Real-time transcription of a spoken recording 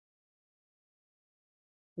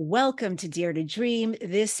Welcome to Dare to Dream.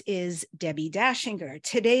 This is Debbie Dashinger.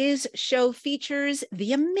 Today's show features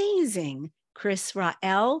the amazing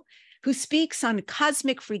KRYS, who speaks on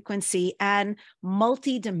cosmic frequency and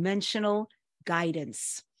multidimensional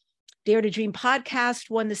guidance. Dare to Dream podcast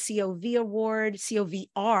won the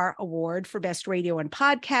COVR award for best radio and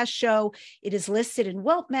podcast show. It is listed in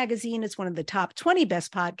Wealth magazine as one of the top 20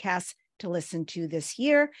 best podcasts to listen to this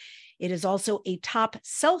year. It is also a top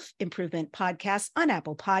self-improvement podcast on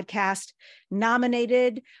Apple Podcast,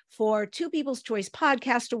 nominated for 2 People's Choice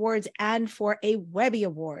Podcast Awards and for a Webby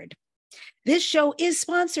Award. This show is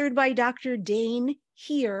sponsored by Dr. Dane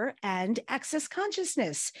Here and Access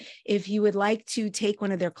Consciousness. If you would like to take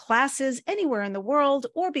one of their classes anywhere in the world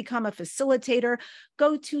or become a facilitator,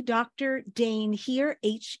 go to Dr. Dane Here,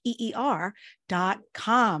 HEER.com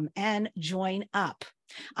and join up.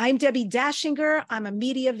 I'm Debbie Dashinger. I'm a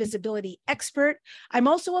media visibility expert. I'm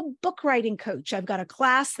also a book writing coach. I've got a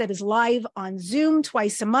class that is live on Zoom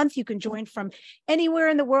twice a month. You can join from anywhere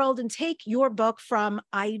in the world and take your book from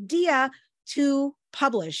idea to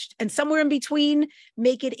published, and somewhere in between,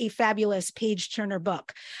 make it a fabulous page-turner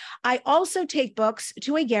book. I also take books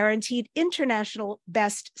to a guaranteed international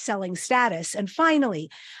best-selling status. And finally,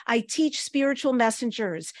 I teach spiritual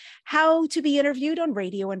messengers how to be interviewed on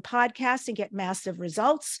radio and podcasts and get massive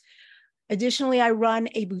results. Additionally, I run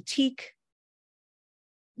a boutique.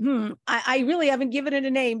 I really haven't given it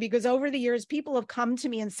a name because over the years, people have come to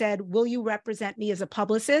me and said, will you represent me as a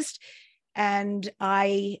publicist? And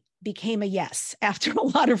I became a yes after a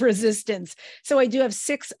lot of resistance. So I do have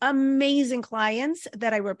 6 amazing clients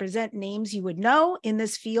that I represent, names you would know in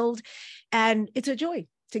this field. And it's a joy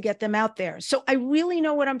to get them out there. So I really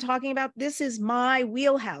know what I'm talking about. This is my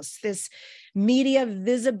wheelhouse, this media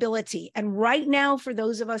visibility. And right now, for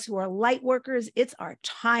those of us who are light workers, it's our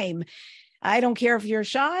time. I don't care if you're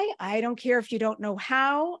shy. I don't care if you don't know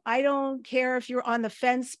how. I don't care if you're on the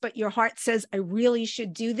fence, but your heart says, I really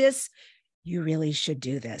should do this. You really should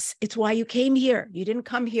do this. It's why you came here. You didn't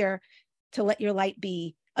come here to let your light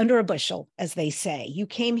be under a bushel, as they say. You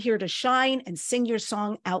came here to shine and sing your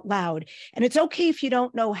song out loud. And it's okay if you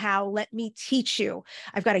don't know how. Let me teach you.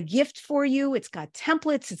 I've got a gift for you. It's got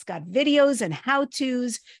templates. It's got videos and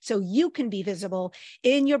how-tos so you can be visible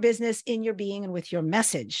in your business, in your being, and with your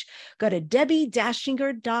message. Go to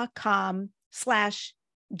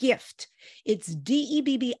debbiedashinger.com/gift. It's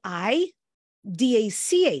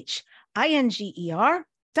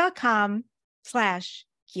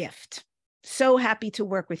DEBBIDACHINGER.com/gift. So happy to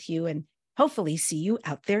work with you and hopefully see you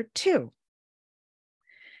out there too.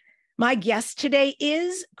 My guest today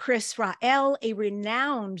is KRYS, a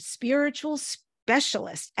renowned spiritual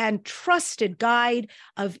specialist and trusted guide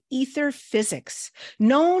of ether physics,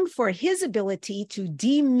 known for his ability to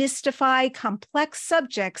demystify complex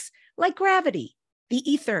subjects like gravity, the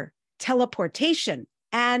ether, teleportation,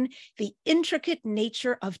 and the intricate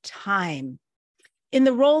nature of time. In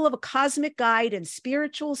the role of a cosmic guide and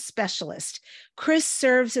spiritual specialist, KRYS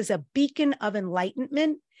serves as a beacon of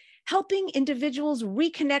enlightenment, helping individuals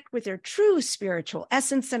reconnect with their true spiritual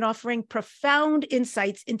essence and offering profound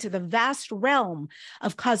insights into the vast realm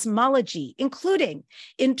of cosmology, including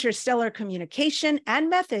interstellar communication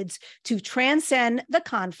and methods to transcend the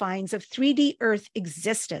confines of 3D Earth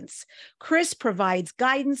existence. KRYS provides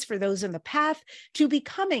guidance for those on the path to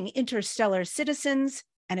becoming interstellar citizens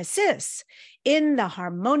and assists in the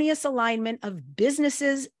harmonious alignment of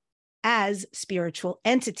businesses as spiritual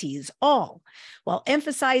entities, all while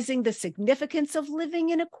emphasizing the significance of living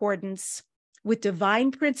in accordance with divine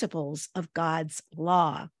principles of God's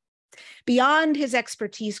law. Beyond his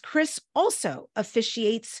expertise, KRYS also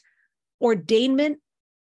officiates ordainment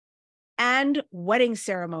and wedding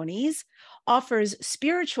ceremonies, offers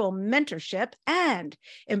spiritual mentorship, and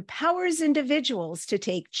empowers individuals to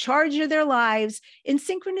take charge of their lives in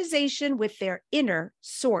synchronization with their inner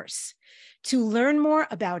source. To learn more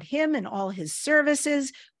about him and all his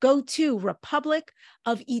services, go to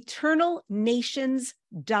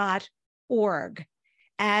republicofeternalnations.org.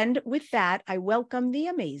 And with that, I welcome the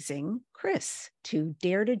amazing KRYS to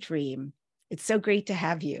Dare to Dream. It's so great to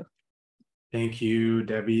have you. Thank you,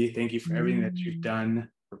 Debbie. Thank you for everything that you've done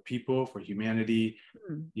for people, for humanity,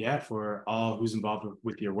 for all who's involved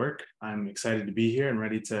with your work. I'm excited to be here and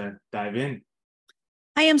ready to dive in.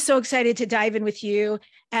 I am so excited to dive in with you.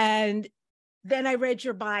 And then I read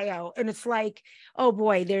your bio and it's like, oh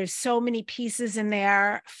boy, there's so many pieces in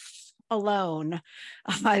there alone.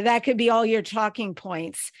 That could be all your talking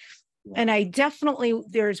points. Yeah. And I definitely,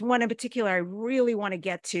 there's one in particular I really want to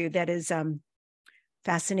get to that is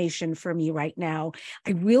fascination for me right now.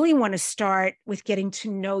 I really want to start with getting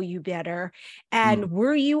to know you better. And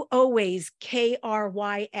were you always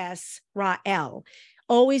KRYS, Rael?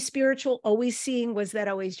 Always spiritual, always seeing? Was that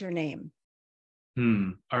always your name?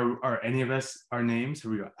 Are any of us our names?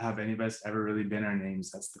 Have any of us ever really been our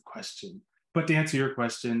names? That's the question. But to answer your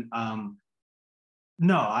question,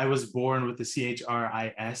 no, I was born with the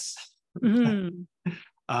CHRIS.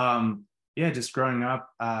 Yeah, just growing up,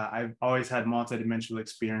 I've always had multidimensional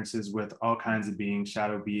experiences with all kinds of beings,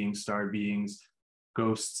 shadow beings, star beings,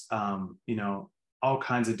 ghosts, all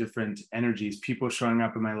kinds of different energies, people showing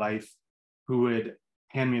up in my life who would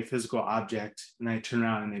hand me a physical object and I turn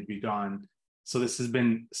around and they'd be gone. So this has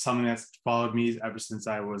been something that's followed me ever since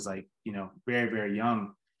I was very, very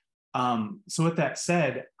young. So with that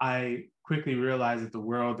said, I quickly realized that the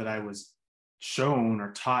world that I was shown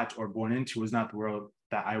or taught or born into was not the world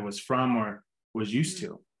that I was from or was used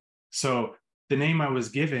to. So the name I was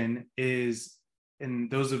given is,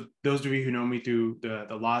 and those of you who know me through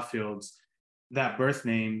the law fields, that birth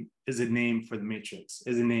name is a name for the matrix,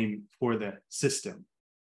 is a name for the system.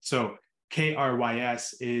 So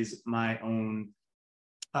KRYS is my own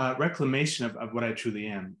reclamation of what I truly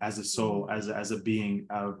am as a soul, as a being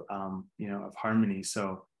of harmony.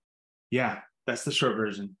 So yeah, that's the short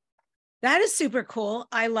version. That is super cool.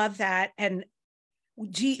 I love that. And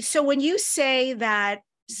so when you say that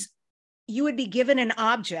you would be given an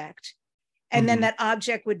object and then that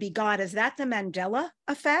object would be God, is that the Mandela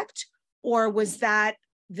effect? Or was that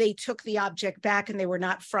they took the object back and they were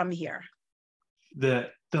not from here? The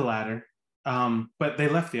latter. But they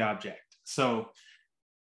left the object. So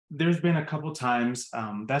there's been a couple times,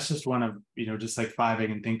 that's just one of, just like 5 I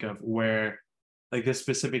can think of, where like this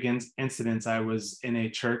specific incidents, I was in a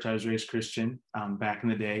church, I was raised Christian back in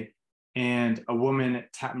the day, and a woman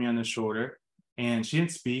tapped me on the shoulder and she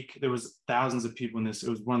didn't speak. There was thousands of people in this. It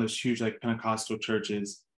was one of those huge like Pentecostal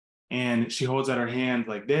churches. And she holds out her hand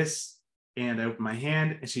like this, and I open my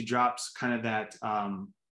hand and she drops kind of that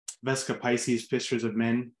Vesica Pisces, Fishers of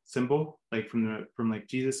Men symbol, like from like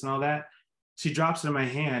Jesus and all that. She drops it in my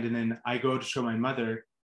hand, and then I go to show my mother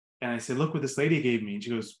and I say, look what this lady gave me. And she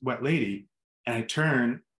goes, what lady? And I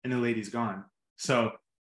turn and the lady's gone. So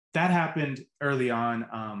that happened early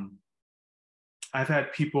on. I've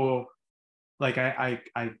had people, like I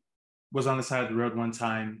was on the side of the road one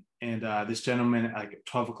time, and this gentleman at like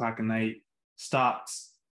 12 o'clock at night stopped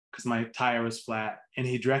because my tire was flat, and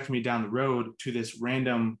he directed me down the road to this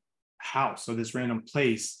random house or this random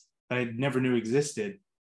place that I never knew existed.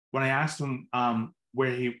 When I asked him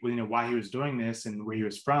where he, why he was doing this and where he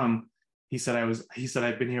was from, he said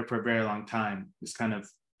I've been here for a very long time. Just kind of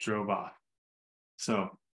drove off. So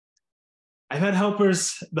I've had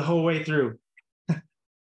helpers the whole way through.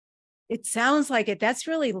 It sounds like it. That's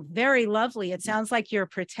really very lovely. It sounds like you're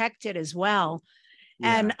protected as well.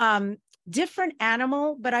 Yeah. And different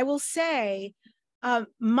animal, but I will say,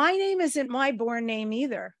 my name isn't my born name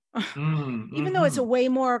either. Even though it's a way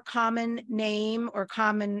more common name or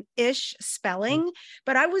common-ish spelling,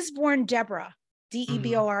 but I was born Deborah,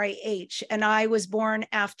 Deborah, and I was born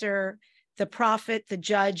after the prophet, the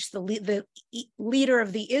judge, the leader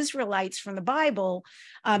of the Israelites from the Bible,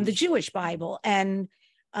 the Jewish Bible. And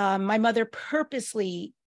my mother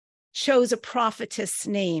purposely chose a prophetess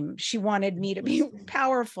name. She wanted me to be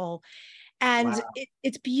powerful. And wow.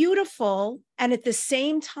 It's beautiful. And at the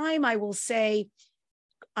same time, I will say,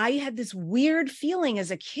 I had this weird feeling as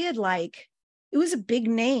a kid, like it was a big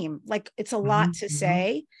name, like it's a lot to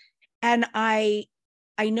say. And I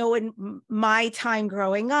know in my time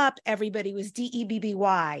growing up, everybody was Debby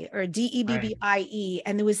or Debbie. Right.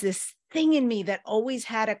 And there was this thing in me that always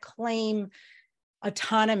had to claim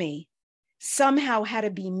autonomy, somehow had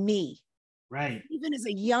to be me. Right. Even as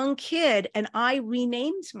a young kid, and I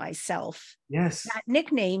renamed myself. Yes. That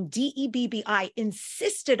nickname, Debby,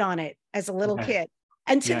 insisted on it as a little kid.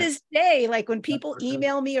 And to this day, like when people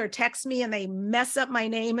email me or text me and they mess up my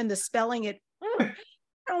name and the spelling, I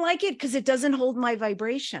don't like it because it doesn't hold my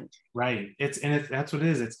vibration. Right. That's what it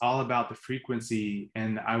is. It's all about the frequency,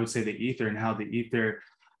 and I would say the ether, and how the ether,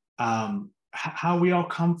 how we all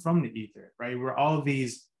come from the ether, right? We're all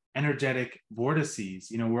these energetic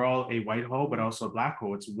vortices. We're all a white hole, but also a black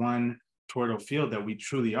hole. It's one toroidal field that we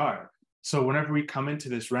truly are. So whenever we come into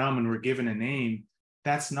this realm and we're given a name,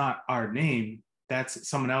 that's not our name. That's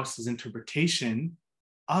someone else's interpretation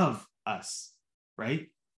of us, right?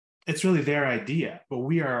 It's really their idea, but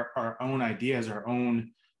we are our own ideas, our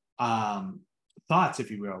own thoughts,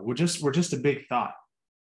 if you will. We're just a big thought.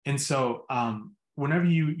 And so whenever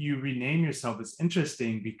you rename yourself, it's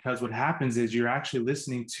interesting because what happens is you're actually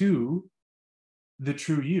listening to the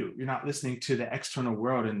true you. You're not listening to the external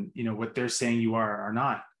world and, what they're saying you are or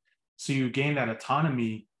not. So you gain that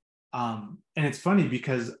autonomy. And it's funny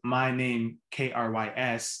because my name,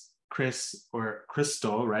 KRYS, Chris or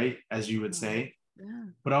Crystal, right? As you would say, Yeah.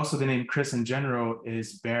 but also the name Chris in general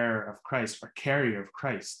is bearer of Christ or carrier of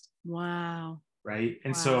Christ. Wow. Right.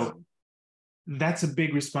 And Wow. so that's a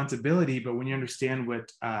big responsibility. But when you understand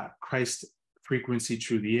what Christ frequency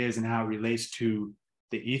truly is and how it relates to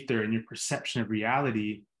the ether and your perception of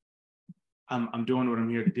reality, I'm doing what I'm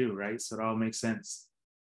here to do. Right. So it all makes sense.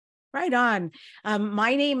 Right on.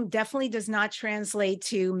 My name definitely does not translate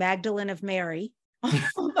to Magdalene of Mary,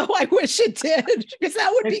 although I wish it did, because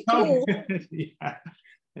that would be cool. Yeah.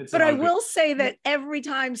 But I will say that every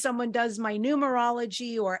time someone does my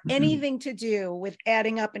numerology or anything to do with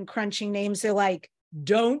adding up and crunching names, they're like,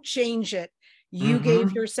 don't change it. You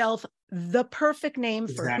gave yourself the perfect name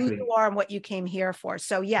for who you are and what you came here for.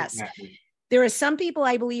 So yes, there are some people,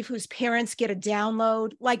 I believe, whose parents get a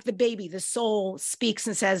download, like the baby, the soul speaks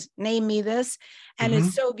and says, name me this. And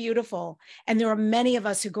it's so beautiful. And there are many of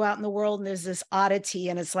us who go out in the world and there's this oddity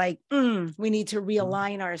and it's like, we need to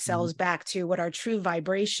realign ourselves back to what our true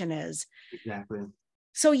vibration is. Exactly.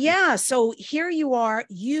 So yeah, so here you are,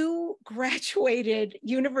 you graduated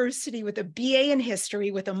university with a BA in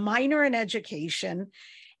history, with a minor in education,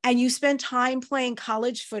 and you spent time playing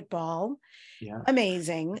college football. Yeah.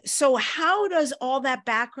 Amazing. So how does all that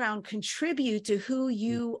background contribute to who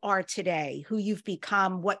you are today, who you've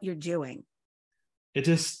become, what you're doing? It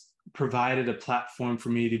just provided a platform for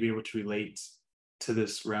me to be able to relate to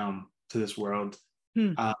this realm, to this world.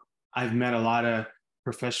 I've met a lot of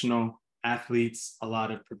professional athletes, a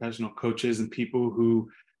lot of professional coaches and people who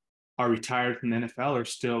are retired from the NFL or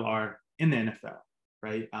still are in the NFL,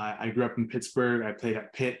 right? I grew up in Pittsburgh. I played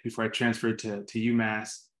at Pitt before I transferred to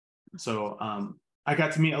UMass. So I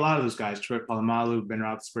got to meet a lot of those guys, Troy Polamalu, Ben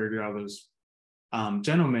Roethlisberger, all those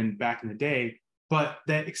gentlemen back in the day. But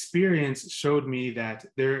that experience showed me that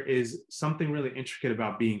there is something really intricate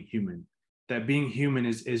about being human, that being human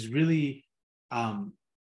is really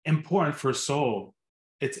important for a soul.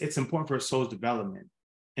 It's important for a soul's development.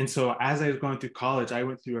 And so as I was going through college, I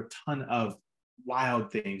went through a ton of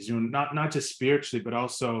wild things, not just spiritually, but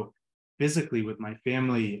also physically with my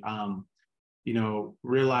family,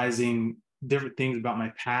 realizing different things about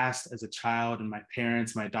my past as a child and my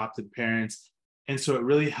parents, my adopted parents. And so it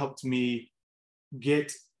really helped me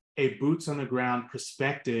get a boots on the ground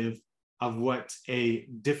perspective of what a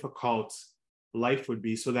difficult life would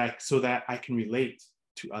be so that I can relate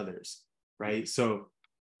to others, right? So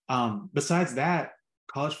besides that,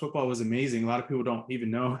 college football was amazing. A lot of people don't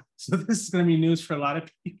even know. So this is going to be news for a lot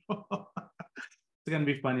of people. It's going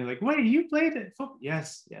to be funny. Like, wait, you played it?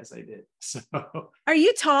 Yes, I did. So are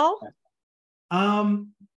you tall? No,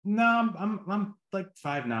 I'm like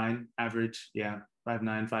 5'9" average. Yeah.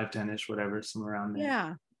 5'9", 5'10" whatever, somewhere around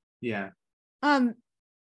there. Yeah.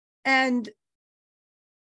 And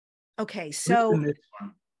okay, so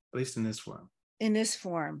at least in this form. In this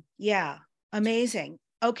form. Yeah. Amazing.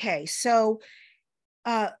 Okay. So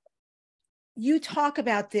you talk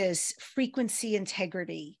about this frequency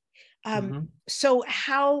integrity. So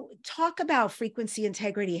talk about frequency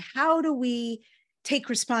integrity. How do we take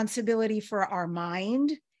responsibility for our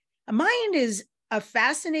mind? A mind is a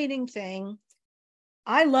fascinating thing.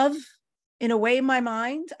 I love, in a way, my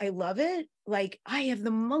mind. I love it. Like, I have the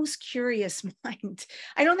most curious mind.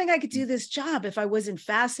 I don't think I could do this job if I wasn't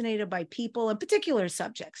fascinated by people and particular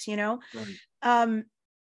subjects, Right.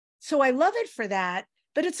 So I love it for that.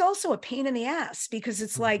 But it's also a pain in the ass because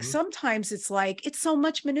it's like, sometimes it's like, it's so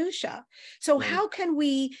much minutia. So how can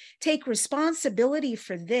we take responsibility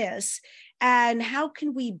for this? And how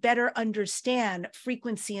can we better understand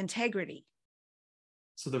frequency integrity?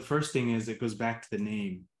 So the first thing is, it goes back to the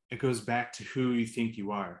name. It goes back to who you think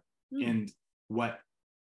you are and what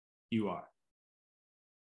you are.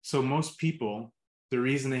 So most people, the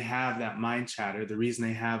reason they have that mind chatter, the reason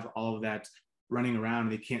they have all of that running around,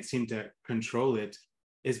 they can't seem to control it,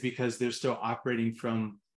 is because they're still operating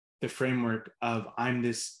from the framework of, I'm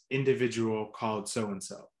this individual called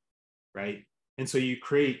so-and-so, right? And so you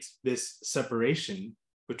create this separation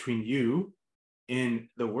between you and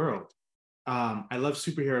the world. I love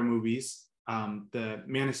superhero movies. The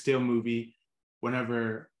Man of Steel movie,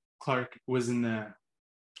 whenever Clark was in the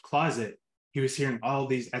closet, he was hearing all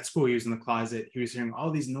these, at school he was in the closet, he was hearing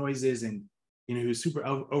all these noises, and he was super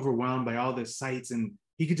overwhelmed by all the sights, and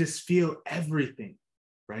he could just feel everything,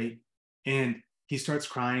 right? And he starts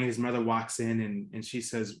crying. His mother walks in and she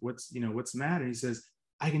says, what's the matter? He says,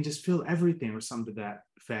 I can just feel everything, or something to that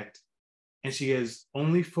effect. And she goes,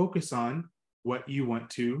 only focus on what you want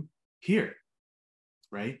to hear.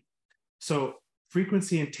 right? So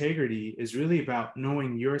frequency integrity is really about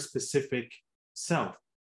knowing your specific self,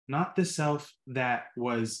 not the self that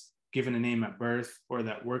was given a name at birth or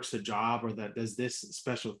that works a job or that does this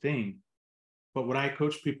special thing. But what I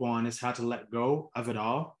coach people on is how to let go of it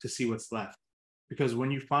all to see what's left. Because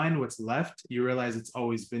when you find what's left, you realize it's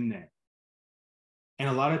always been there. And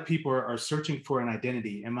a lot of people are searching for an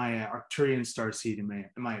identity. Am I an Arcturian starseed?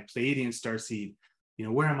 Am I a Pleiadian starseed? You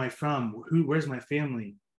know, where am I from? Where's my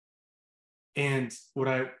family? And what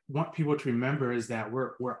I want people to remember is that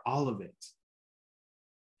we're all of it.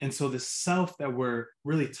 And so the self that we're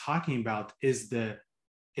really talking about is the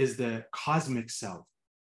cosmic self,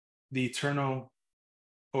 the eternal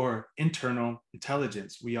or internal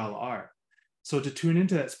intelligence we all are. So to tune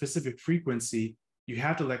into that specific frequency, you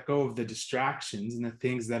have to let go of the distractions and the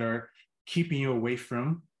things that are keeping you away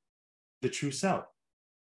from the true self.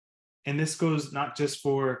 And this goes not just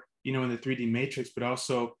for, you know, in the 3D matrix, but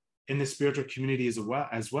also in the spiritual community as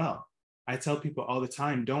well. I tell people all the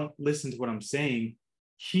time, don't listen to what I'm saying,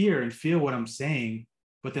 hear and feel what I'm saying,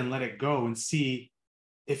 but then let it go and see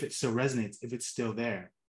if it still resonates, if it's still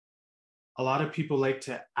there. A lot of people like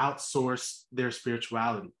to outsource their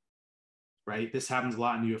spirituality, right? This happens a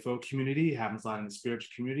lot in the UFO community, it happens a lot in the spiritual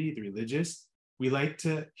community, the religious.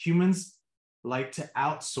 Humans like to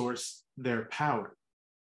outsource their power.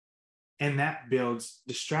 And that builds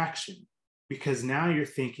distraction, because now you're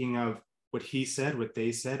thinking of what he said, what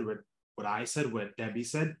they said, what I said, what Debbie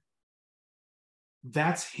said.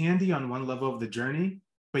 That's handy on one level of the journey,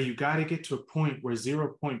 but you got to get to a point where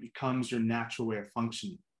 0 point becomes your natural way of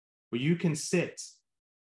functioning, where you can sit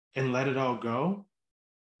and let it all go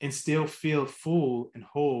and still feel full and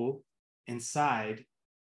whole inside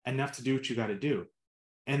enough to do what you got to do.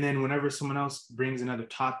 And then whenever someone else brings another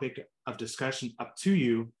topic of discussion up to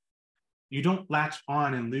you, you don't latch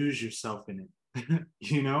on and lose yourself in it.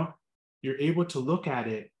 You know, you're able to look at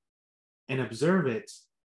it and observe it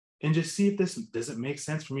and just see if does it make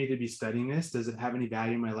sense for me to be studying this? Does it have any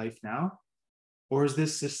value in my life now? Or is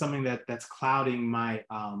this just something that's clouding my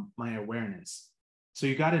my awareness? So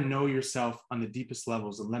you got to know yourself on the deepest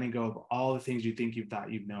levels and letting go of all the things you think you've thought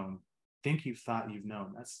you've known.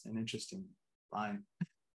 That's an interesting line.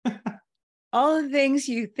 All the things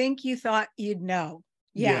you think you thought you'd know.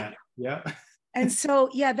 Yeah. Yeah. And so,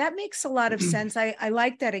 yeah, that makes a lot of sense. I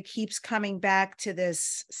like that it keeps coming back to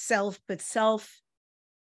this self, but self.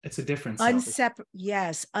 It's a different self.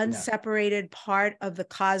 Unseparated part of the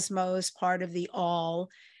cosmos, part of the all.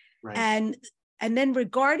 Right. And then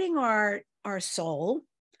regarding our soul,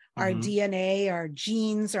 our DNA, our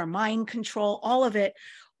genes, our mind control, all of it,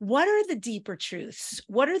 what are the deeper truths?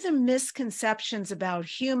 What are the misconceptions about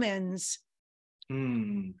humans?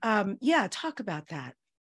 Talk about that.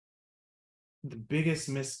 The biggest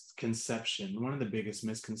misconception, one of the biggest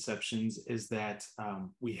misconceptions, is that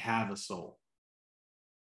we have a soul.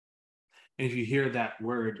 And if you hear that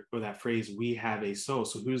word or that phrase, we have a soul.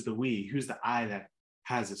 So who's the we? Who's the I that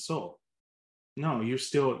has a soul? No, you're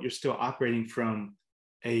still operating from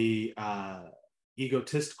a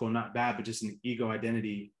egotistical, not bad, but just an ego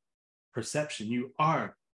identity perception. You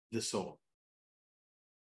are the soul.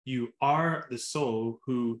 You are the soul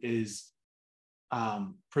who is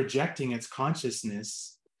projecting its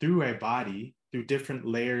consciousness through a body, through different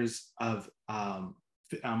layers of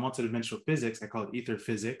multidimensional physics. I call it ether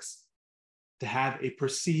physics, to have a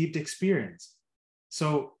perceived experience.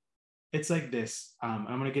 So it's like this. I'm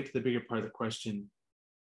going to get to the bigger part of the question.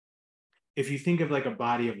 If you think of like a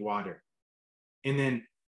body of water, and then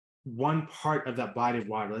one part of that body of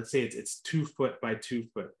water, let's say it's 2 foot by 2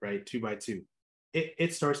 foot, right? 2 by 2.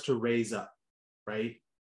 It starts to raise up, right?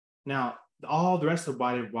 Now, all the rest of the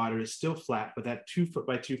body of water is still flat, but that 2 foot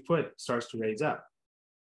by 2 foot starts to raise up.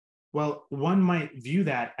 Well, one might view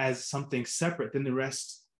that as something separate than the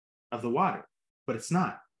rest of the water, but it's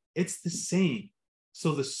not. It's the same.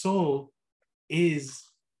 So the soul is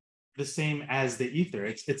the same as the ether.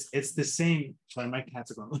 It's the same. Sorry, my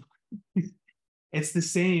cats are going. It's the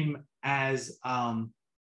same as the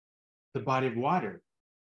body of water.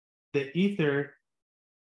 The ether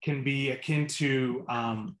can be akin to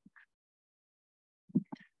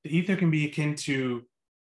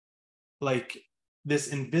like this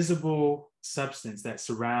invisible substance that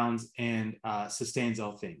surrounds and sustains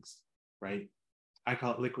all things, right? I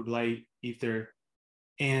call it liquid light, ether.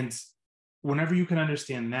 And whenever you can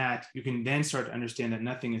understand that, you can then start to understand that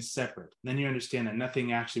nothing is separate. Then you understand that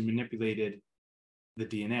nothing actually manipulated the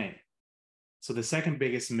DNA. So the second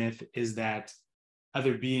biggest myth is that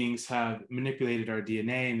other beings have manipulated our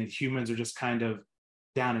DNA and that humans are just kind of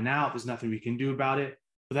down and out. There's nothing we can do about it.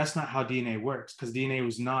 But that's not how DNA works, because DNA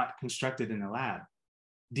was not constructed in a lab.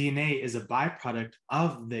 DNA is a byproduct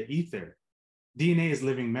of the ether. DNA is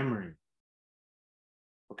living memory.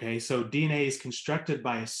 Okay, so DNA is constructed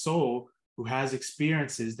by a soul who has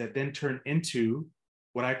experiences that then turn into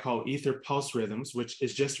what I call ether pulse rhythms, which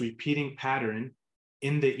is just repeating pattern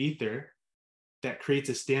in the ether that creates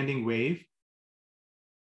a standing wave.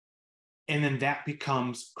 And then that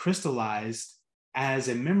becomes crystallized as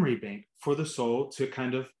a memory bank for the soul to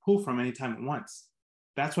kind of pull from anytime it wants.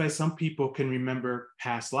 That's why some people can remember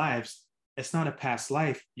past lives. It's not a past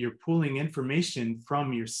life. You're pulling information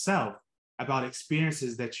from yourself about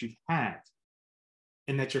experiences that you've had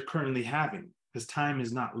and that you're currently having, because time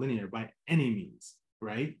is not linear by any means,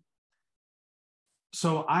 right?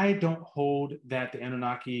 So I don't hold that the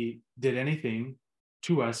Anunnaki did anything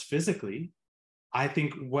to us physically. I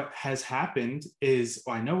think what has happened is,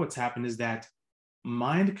 or I know what's happened is that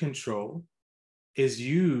mind control is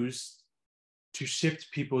used to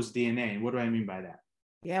shift people's DNA. What do I mean by that?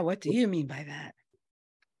 Yeah, what do you mean by that?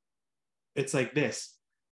 It's like this.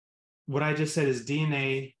 What I just said is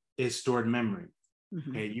DNA is stored memory.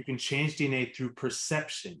 Mm-hmm. Okay, you can change DNA through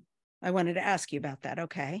perception. I wanted to ask you about that.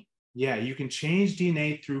 Okay. Yeah, you can change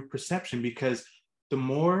DNA through perception, because the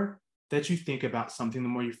more that you think about something, the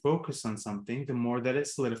more you focus on something, the more that it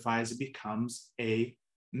solidifies, it becomes a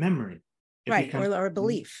memory. It Right, becomes, or a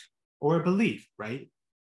belief. Or a belief, right?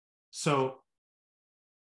 So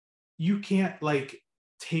you can't like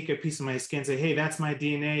take a piece of my skin and say, hey, that's my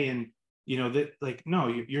DNA. And, you know, that like, no,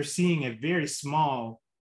 you're seeing a very small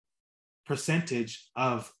percentage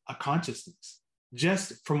of a consciousness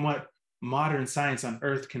just from what modern science on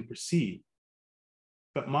Earth can perceive.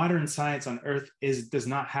 But modern science on Earth does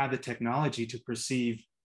not have the technology to perceive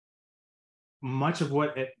much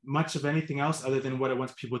of anything else other than what it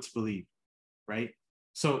wants people to believe, right?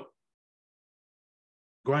 So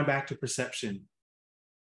going back to perception,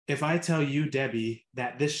 if I tell you, Debbie,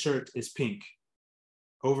 that this shirt is pink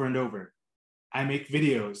over and over, I make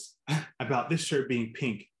videos about this shirt being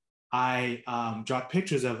pink. I draw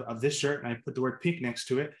pictures of this shirt and I put the word pink next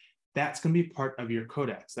to it. That's going to be part of your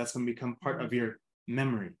codex. That's going to become part of your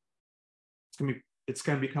memory. It's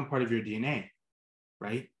going to become part of your DNA,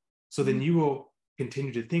 right? So then you will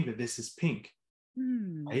continue to think that this is pink,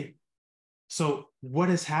 right? So what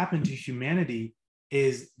has happened to humanity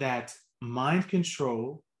is that mind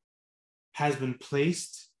control has been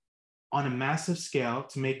placed on a massive scale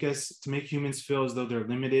to make humans feel as though they're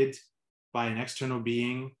limited by an external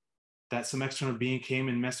being, that some external being came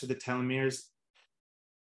and messed with the telomeres.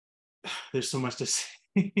 There's so much to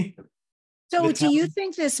say. So do you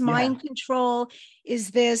think this mind control,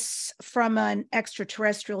 is this from an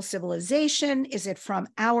extraterrestrial civilization? Is it from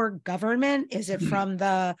our government? Is it from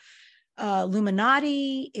the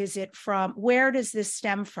Illuminati? Is it from, where does this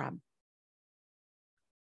stem from?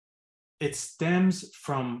 It stems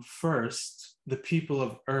from, first, the people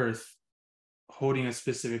of Earth holding a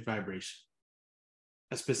specific vibration,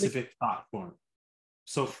 a specific thought form.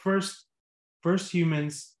 So first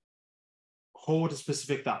humans hold a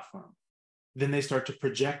specific thought form. Then they start to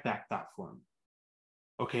project that thought form.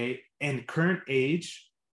 Okay, in current age,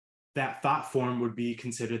 that thought form would be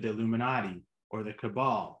considered the Illuminati or the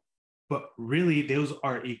Cabal. But really, those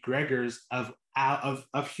are egregors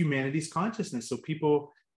of humanity's consciousness. So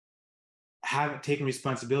people haven't taken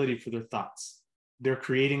responsibility for their thoughts. They're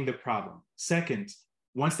creating the problem. Second,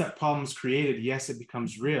 once that problem is created, yes, it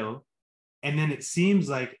becomes real. And then it seems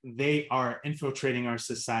like they are infiltrating our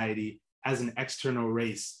society as an external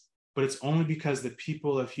race. But it's only because the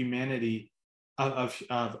people of humanity, of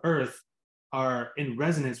Earth, are in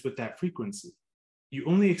resonance with that frequency. You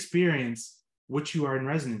only experience what you are in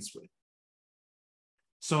resonance with.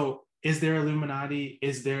 So is there Illuminati?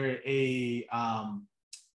 Is there a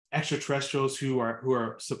extraterrestrials who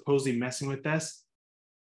are supposedly messing with us?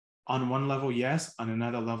 On one level, yes. On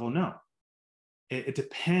another level, no. It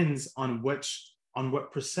depends on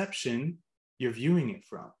what perception you're viewing it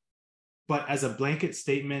from. But as a blanket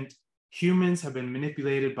statement, humans have been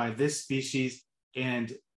manipulated by this species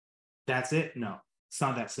and that's it? No, it's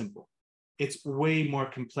not that simple. It's way more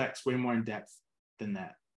complex, way more in depth than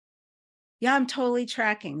that. Yeah, I'm totally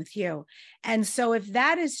tracking with you. And so if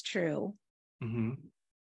that is true,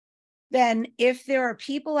 then if there are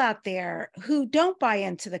people out there who don't buy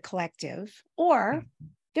into the collective, or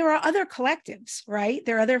there are other collectives, right?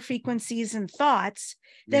 There are other frequencies and thoughts,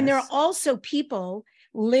 then there are also people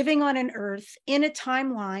living on an Earth in a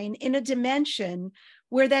timeline, in a dimension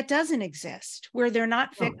where that doesn't exist, where they're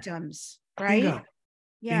not victims, right? Bingo.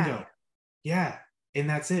 Yeah. Bingo. Yeah. And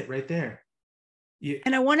that's it right there. Yeah.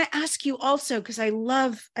 And I want to ask you also, because I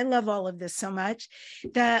love all of this so much,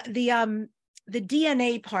 the the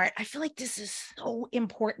DNA part, I feel like this is so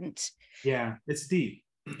important. Yeah, it's deep.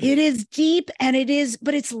 It is deep, and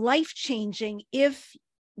but it's life-changing if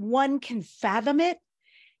one can fathom it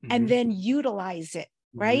and then utilize it,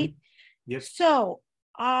 right? Yep. So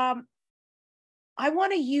I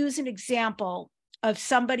want to use an example of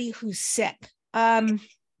somebody who's sick.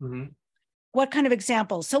 What kind of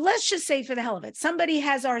example? So let's just say, for the hell of it, somebody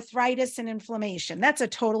has arthritis and inflammation. That's a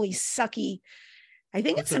totally sucky, I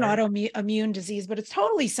think it's an autoimmune disease, but it's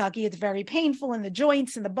totally sucky. It's very painful in the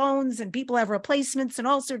joints and the bones, and people have replacements and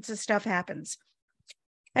all sorts of stuff happens.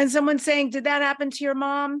 And someone's saying, did that happen to your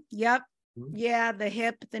mom? Yep. Yeah, the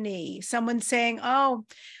hip, the knee. Someone's saying, oh,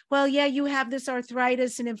 well, yeah, you have this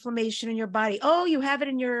arthritis and inflammation in your body. Oh, you have it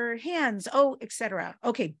in your hands. Oh, etc.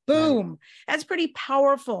 Okay, boom. Right. That's pretty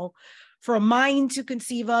powerful for a mind to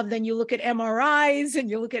conceive of. Then you look at MRIs and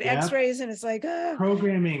you look at X-rays, and it's like,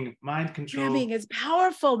 programming, mind control. Programming is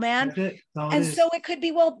powerful, man. And so it could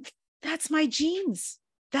be, well, that's my genes.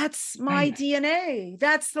 That's my DNA.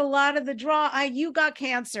 That's a lot of the draw. You got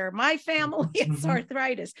cancer. My family has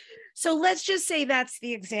arthritis. So let's just say that's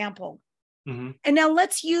the example. And now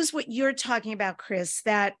let's use what you're talking about, KRYS,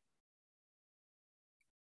 that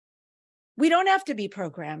we don't have to be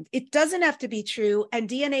programmed. It doesn't have to be true. And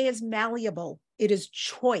DNA is malleable. It is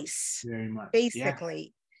choice, very much,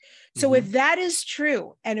 basically. Yeah. So if that is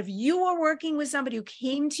true, and if you are working with somebody who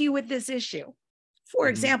came to you with this issue, for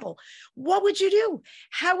example, what would you do?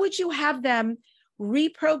 How would you have them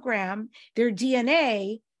reprogram their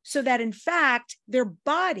DNA so that, in fact, their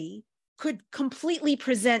body could completely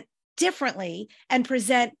present differently and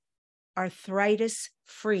present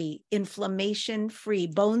arthritis-free, inflammation-free,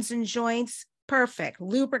 bones and joints, perfect,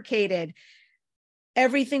 lubricated,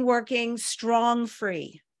 everything working,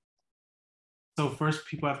 strong-free? So first,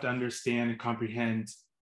 people have to understand and comprehend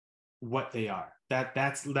what they are.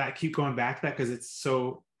 That keep going back to that because it's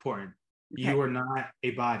so important. Okay. You are not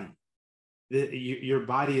a body. Your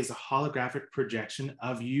body is a holographic projection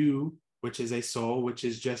of you, which is a soul, which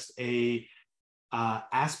is just a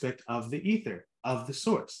aspect of the ether, of the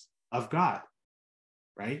source, of God,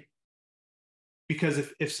 right? Because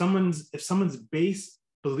if someone's base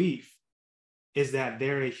belief is that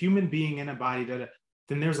they're a human being in a body,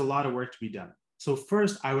 then there's a lot of work to be done. So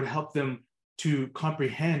first, I would help them to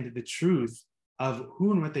comprehend the truth of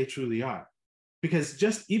who and what they truly are. Because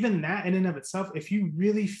just even that in and of itself, if you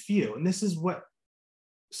really feel, and this is what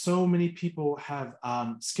so many people have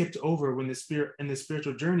skipped over when in the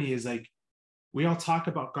spiritual journey, is like, we all talk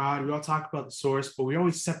about God, we all talk about the source, but we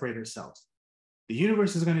always separate ourselves. The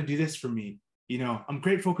universe is going to do this for me. I'm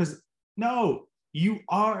grateful because, no, you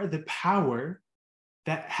are the power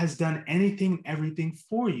that has done anything, everything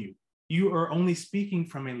for you. You are only speaking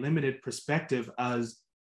from a limited perspective as,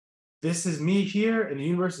 this is me here and the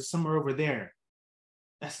universe is somewhere over there.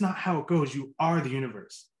 That's not how it goes. You are the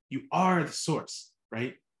universe. You are the source,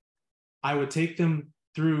 right? I would take them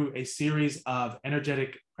through a series of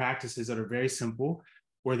energetic practices that are very simple,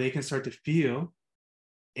 where they can start to feel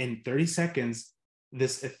in 30 seconds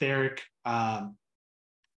this etheric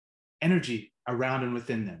energy around and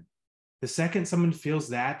within them. The second someone feels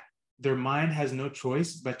that, their mind has no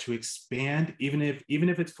choice but to expand, even if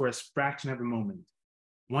it's for a fraction of a moment.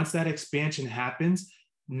 Once that expansion happens,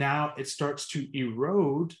 now it starts to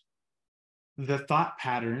erode the thought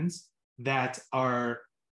patterns that are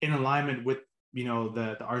in alignment with,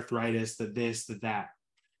 the arthritis, the this, the that,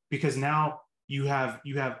 because now you have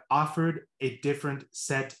offered a different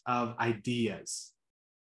set of ideas,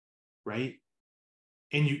 right?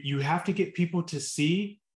 And you have to get people to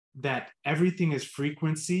see that everything is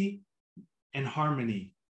frequency and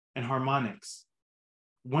harmony and harmonics.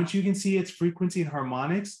 Once you can see its frequency and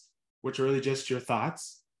harmonics, which are really just your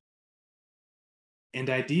thoughts and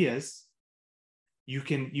ideas, you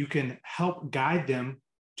can help guide them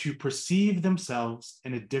to perceive themselves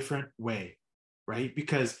in a different way, right?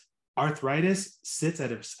 Because arthritis sits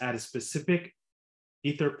at a specific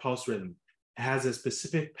ether pulse rhythm. It has a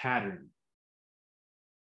specific pattern.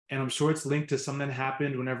 And I'm sure it's linked to something that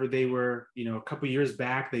happened whenever they were, a couple of years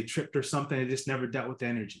back, they tripped or something, they just never dealt with the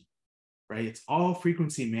energy, right? It's all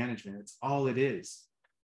frequency management. It's all it is.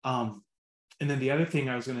 And then the other thing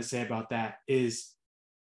I was going to say about that is,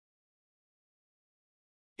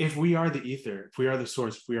 if we are the ether, if we are the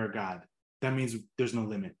source, if we are God, that means there's no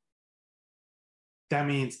limit. That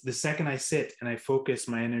means the second I sit and I focus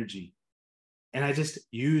my energy and I just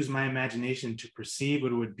use my imagination to perceive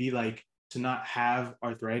what it would be like to not have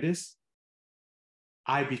arthritis,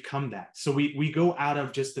 I become that. So we go out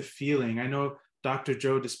of just the feeling. I know Dr.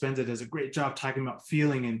 Joe Dispenza does a great job talking about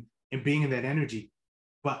feeling and being in that energy,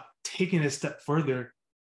 but taking it a step further,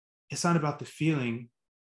 it's not about the feeling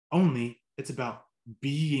only, it's about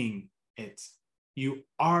being it. You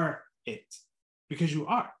are it because you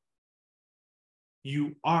are.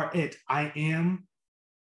 You are it. I am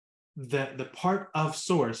the part of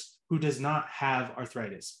source who does not have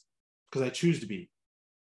arthritis because I choose to be,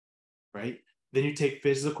 right? Then you take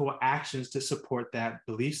physical actions to support that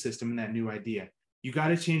belief system and that new idea. You got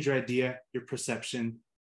to change your idea, your perception,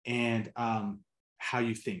 and how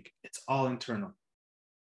you think. It's all internal.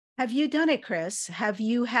 Have you done it, Chris? Have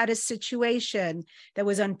you had a situation that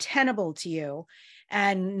was untenable to you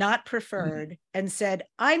and not preferred and said,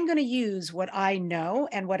 I'm going to use what I know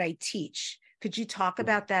and what I teach? Could you talk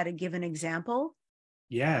about that and give an example?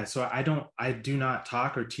 Yeah, so I do not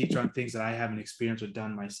talk or teach on things that I haven't experienced or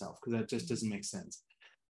done myself because that just doesn't make sense.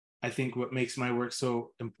 I think what makes my work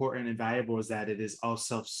so important and valuable is that it is all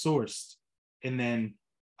self-sourced and then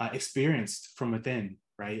experienced from within,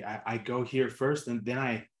 right? I go here first and then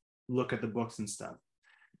I look at the books and stuff.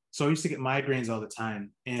 So I used to get migraines all the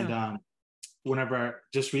time. And whenever,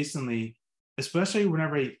 just recently, especially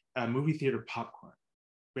whenever I movie theater popcorn,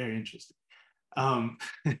 very interesting. Um,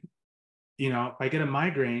 if I get a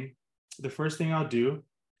migraine, the first thing I'll do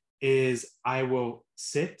is I will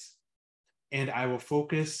sit and I will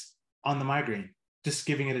focus on the migraine, just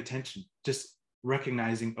giving it attention, just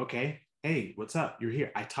recognizing, okay, hey, what's up? You're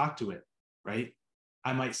here. I talk to it, right?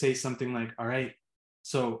 I might say something like, all right,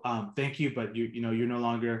 so thank you, but you're no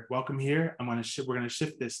longer welcome here. We're gonna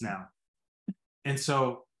shift this now. And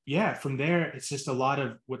so yeah, from there, it's just a lot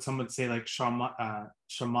of what some would say like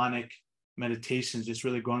shamanic meditations, just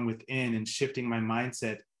really going within and shifting my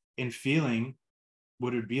mindset and feeling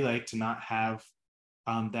what it would be like to not have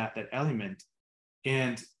that element.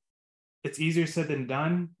 And it's easier said than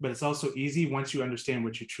done, but it's also easy once you understand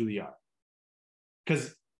what you truly are.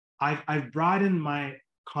 Because I've broadened my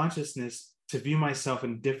consciousness to view myself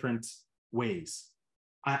in different ways.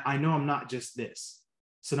 I know I'm not just this.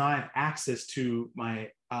 So now I have access to my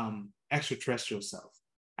extraterrestrial self.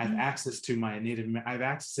 I have access to my I have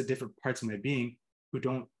access to different parts of my being who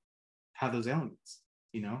don't have those elements,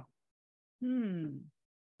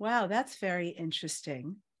 Wow, that's very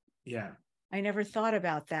interesting. Yeah. I never thought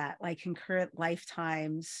about that, like concurrent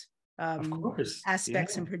lifetimes, Of course.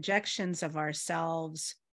 aspects and projections of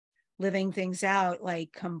ourselves, living things out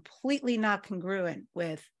like completely not congruent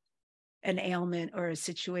with an ailment or a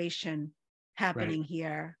situation happening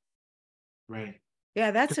here. Right.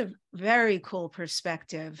 Yeah, that's a very cool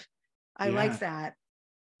perspective. I like that.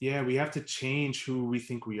 Yeah, we have to change who we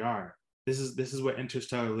think we are. This is what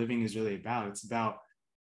interstellar living is really about. It's about,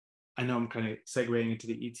 I know I'm kind of segueing into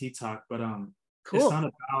the ET talk, but Cool. It's not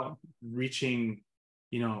about reaching,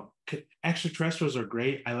 extraterrestrials are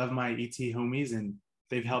great. I love my ET homies and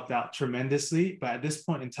they've helped out tremendously. But at this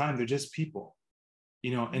point in time, they're just people,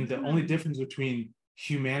 and the only difference between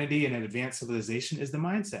humanity and an advanced civilization is the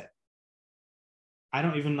mindset. I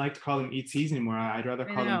don't even like to call them ETs anymore. I'd rather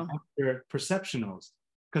call them perceptionals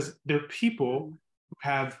because they're people who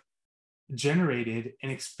have generated and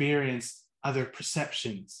experienced other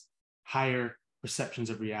perceptions, higher perceptions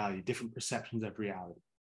of reality, different perceptions of reality.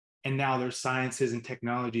 And now their sciences and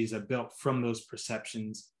technologies are built from those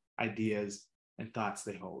perceptions, ideas, and thoughts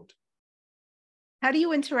they hold. How do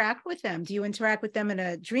you interact with them? Do you interact with them in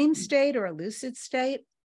a dream state or a lucid state?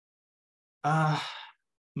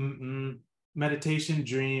 Meditation,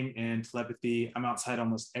 dream, and telepathy. I'm outside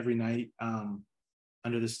almost every night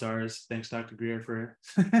under the stars. Thanks, Dr. Greer, for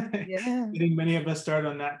getting many of us started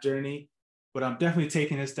on that journey. But I'm definitely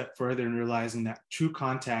taking it a step further and realizing that true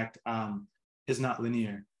contact is not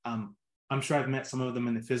linear. I'm sure I've met some of them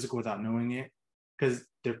in the physical without knowing it because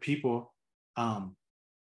they're people.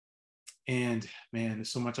 And man,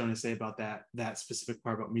 there's so much I want to say about that specific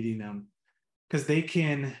part about meeting them because they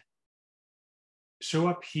can show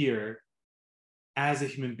up here as a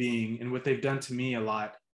human being. And what they've done to me a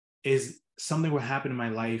lot is something will happen in my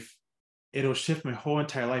life. It'll shift my whole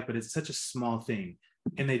entire life, but it's such a small thing.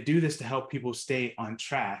 And they do this to help people stay on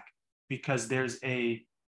track because there's a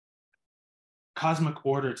cosmic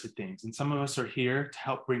order to things. And some of us are here to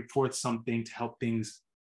help bring forth something to help things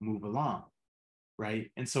move along,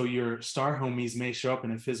 right? And so your star homies may show up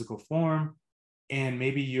in a physical form and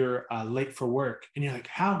maybe you're late for work and you're like,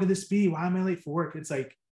 how could this be? Why am I late for work? It's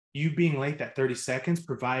like you being late that 30 seconds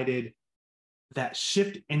provided that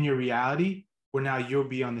shift in your reality where now you'll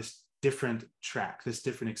be on this different track, this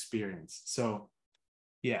different experience. So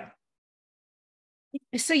yeah.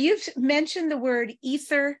 So you've mentioned the word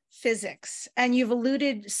ether physics and you've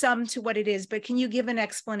alluded some to what it is, but can you give an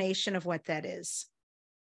explanation of what that is?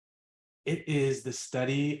 It is the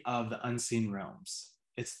study of the unseen realms.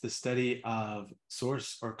 It's the study of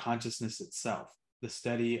source or consciousness itself, the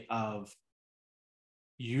study of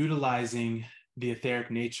utilizing the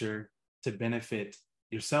etheric nature to benefit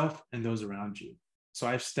yourself and those around you. So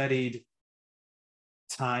I've studied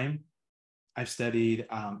time. I've studied,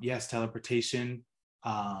 yes, teleportation.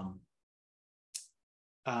 What's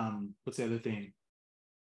the other thing?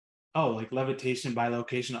 Oh, like levitation,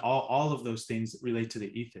 bilocation, all of those things relate to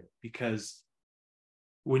the ether, because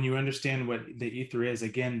when you understand what the ether is,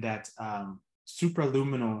 again, that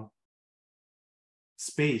supraluminal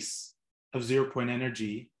space of 0 point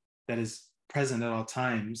energy that is present at all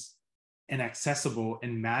times and accessible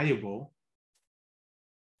and malleable,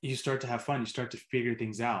 you start to have fun. You start to figure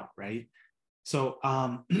things out, right? So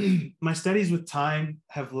my studies with time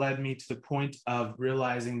have led me to the point of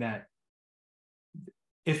realizing that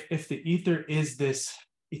if the ether is this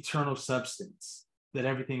eternal substance that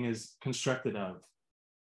everything is constructed of,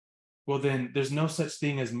 well, then there's no such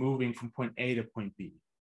thing as moving from point A to point B.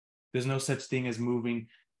 There's no such thing as moving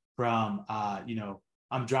from,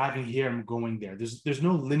 I'm driving here, I'm going there. There's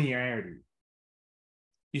no linearity.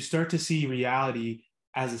 You start to see reality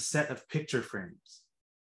as a set of picture frames,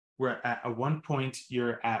 where at one point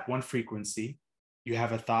you're at one frequency, you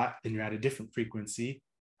have a thought, then you're at a different frequency,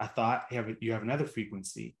 a thought, you have another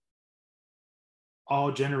frequency,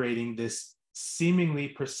 all generating this seemingly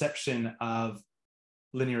perception of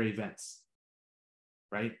linear events,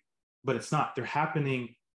 right? But it's not. They're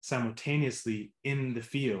happening simultaneously in the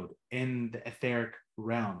field, in the etheric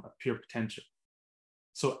realm of pure potential.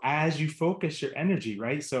 So as you focus your energy,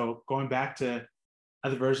 right? So going back to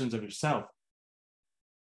other versions of yourself,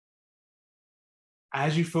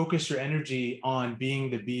 as you focus your energy on being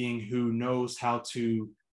the being who knows how to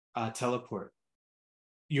teleport,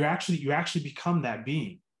 you actually become that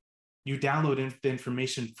being. You download the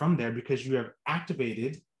information from there because you have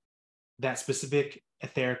activated that specific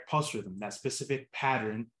etheric pulse rhythm, that specific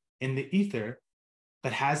pattern in the ether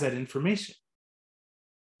that has that information.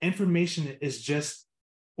 Information is just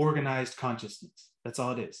organized consciousness. That's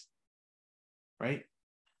all it is, right?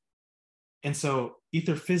 And so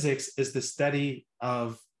ether physics is the study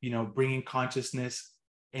of, bringing consciousness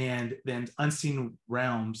and then unseen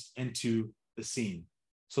realms into the scene,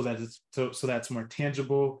 so that that's more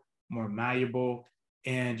tangible, more malleable,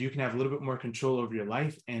 and you can have a little bit more control over your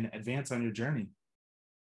life and advance on your journey.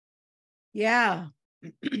 Yeah.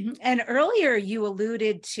 And earlier you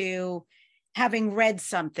alluded to having read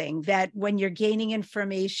something, that when you're gaining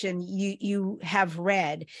information, you have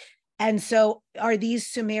read. And so are these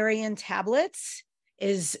Sumerian tablets?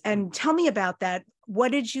 And tell me about that.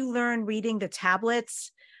 What did you learn reading the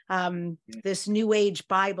tablets, this New Age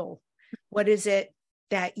Bible? What is it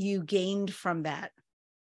that you gained from that?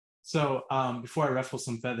 So before I ruffle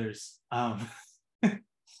some feathers, I'll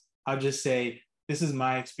just say this is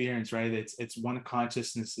my experience, right? It's one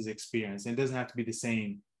consciousness's experience. And it doesn't have to be the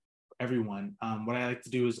same for everyone. What I like to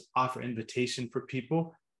do is offer invitation for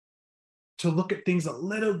people to look at things a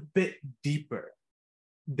little bit deeper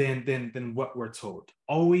than what we're told.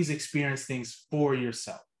 Always experience things for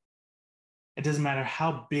yourself. It doesn't matter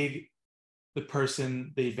how big the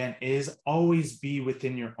person, the event is, always be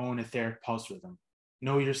within your own etheric pulse rhythm.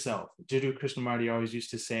 Know yourself. Jiddu Krishnamurti always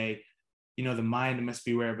used to say, the mind must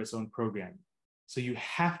be aware of its own programming. So you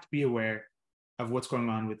have to be aware of what's going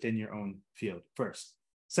on within your own field first.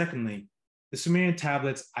 Secondly, the Sumerian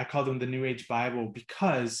tablets, I call them the New Age Bible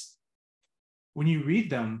because when you read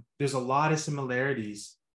them, there's a lot of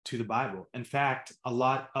similarities to the Bible. In fact, a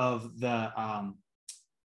lot of the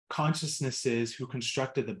consciousnesses who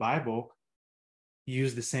constructed the Bible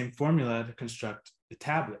use the same formula to construct the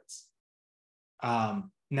tablets.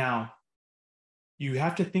 Now, you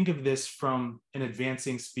have to think of this from an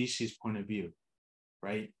advancing species point of view,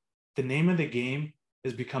 right? The name of the game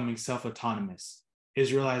is becoming self-autonomous,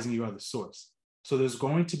 is realizing you are the source. So there's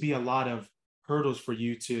going to be a lot of hurdles for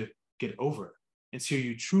you to get over until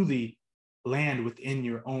you truly land within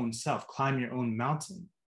your own self, climb your own mountain,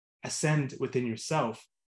 ascend within yourself,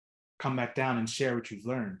 come back down and share what you've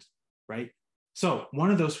learned, right? So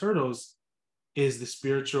one of those hurdles is the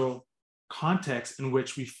spiritual context in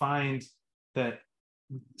which we find that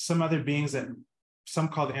some other beings that some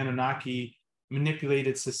call the Anunnaki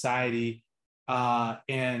manipulated society,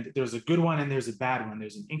 and there's a good one and there's a bad one.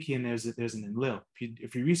 There's an Enki and there's an Enlil.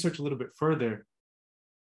 If you research a little bit further,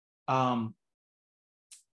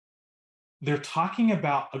 they're talking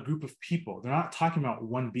about a group of people. They're not talking about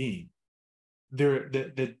one being. They're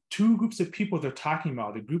the two groups of people they're talking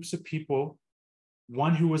about, the groups of people,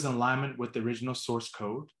 one who was in alignment with the original source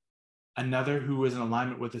code, another who was in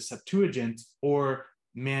alignment with the Septuagint or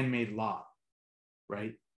man-made law,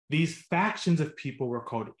 right? these factions of people were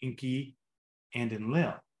called Enki and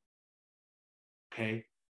Enlil. Okay,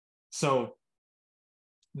 so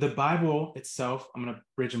the Bible itself, I'm going to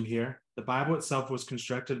bridge them here. The Bible itself was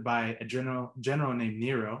constructed by a general named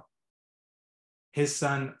Nero, his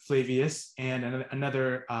son Flavius, and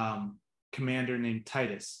another commander named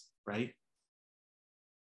Titus, right?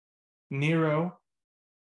 Nero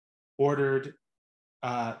ordered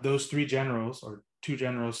those three generals, or two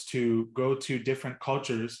generals, to go to different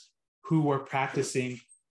cultures who were practicing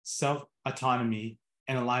self-autonomy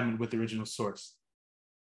and alignment with the original source,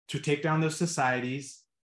 to take down those societies,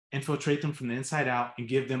 infiltrate them from the inside out, and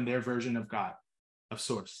give them their version of God, of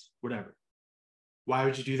source, whatever. Why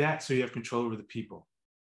would you do that? So you have control over the people,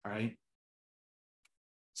 all right?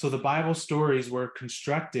 So the Bible stories were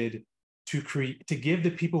constructed to give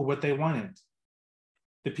the people what they wanted.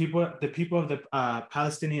 The people of the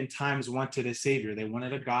Palestinian times wanted a savior. They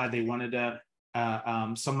wanted a God. They wanted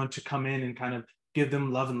someone to come in and kind of give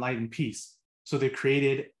them love and light and peace. So they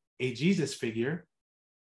created a Jesus figure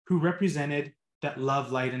who represented that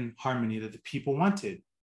love, light, and harmony that the people wanted.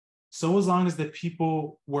 So as long as the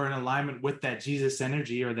people were in alignment with that Jesus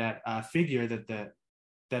energy, or that figure that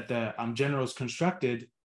the generals constructed,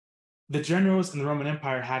 the generals in the Roman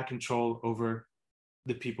Empire had control over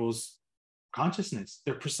the people's consciousness,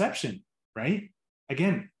 their perception, right?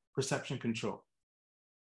 Again, perception control.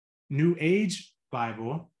 New Age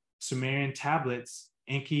Bible, Sumerian tablets,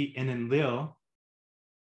 Enki and Enlil,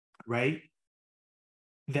 right?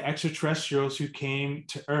 The extraterrestrials who came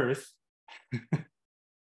to Earth,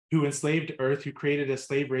 who enslaved Earth, who created a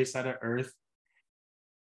slave race out of Earth.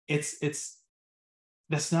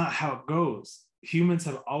 That's not how it goes. Humans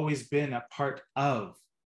have always been a part of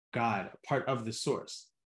God, a part of the source.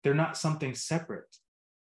 They're not something separate.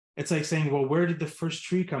 It's like saying, well, where did the first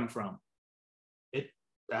tree come from?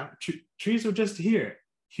 Trees were just here.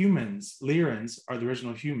 Humans, Lyrans, are the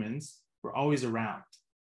original humans, were always around.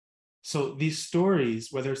 So these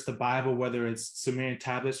stories, whether it's the Bible, whether it's Sumerian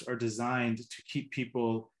tablets, are designed to keep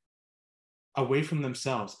people away from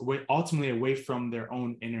themselves, ultimately away from their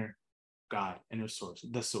own inner God, inner source,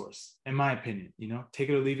 the source, in my opinion. Take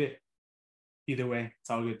it or leave it. Either way, it's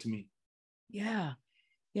all good to me. Yeah.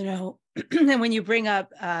 And when you bring up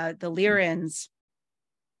the Lyrans,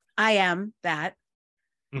 I am that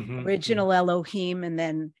original Elohim and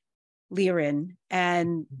then Lyran.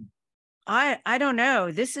 And I don't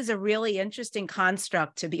know. This is a really interesting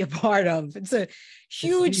construct to be a part of. It's a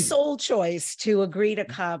huge soul choice to agree to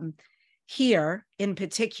come here in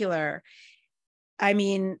particular. I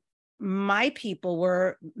mean, my people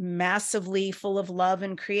were massively full of love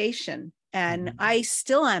and creation, and I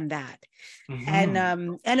still am that.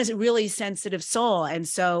 And as a really sensitive soul. And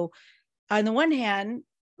so on the one hand,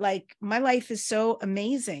 like, my life is so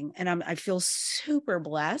amazing, and I feel super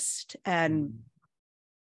blessed and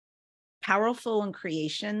powerful in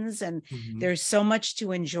creations, and there's so much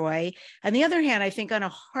to enjoy. On the other hand, I think on a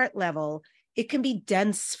heart level, it can be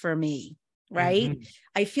dense for me, right?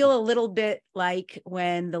 I feel a little bit like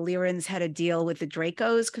when the Lyrans had to deal with the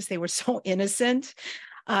Dracos because they were so innocent,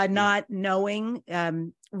 not knowing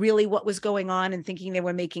really what was going on and thinking they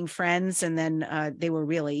were making friends, and then they were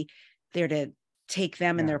really there to take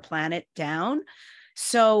them and their planet down.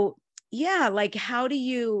 So yeah, like, how do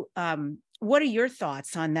you what are your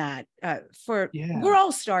thoughts on that? We're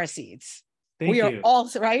all starseeds. We are all,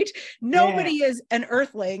 right? Nobody is an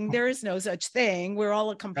earthling. There is no such thing. We're all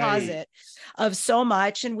a composite of so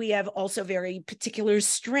much. And we have also very particular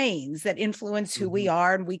strains that influence who we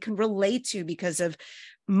are and we can relate to because of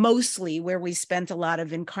mostly where we spent a lot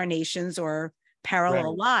of incarnations or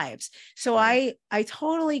parallel lives. So I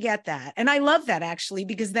totally get that. And I love that, actually,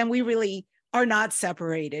 because then we really are not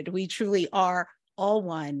separated. We truly are all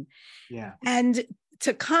one. Yeah. And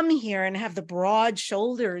to come here and have the broad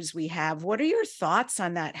shoulders we have, what are your thoughts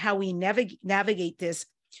on that? How we navigate this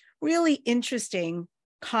really interesting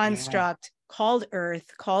construct called Earth,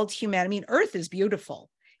 called humanity. I mean, Earth is beautiful.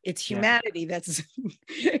 It's humanity that's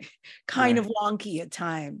kind of wonky at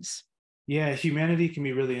times. Yeah, humanity can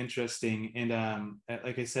be really interesting. And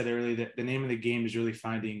like I said earlier, the name of the game is really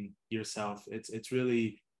finding yourself. It's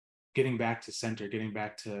really getting back to center, getting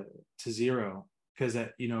back to zero. Because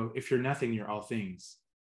if you're nothing, you're all things,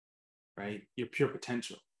 right? You're pure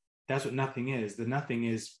potential. That's what nothing is. The nothing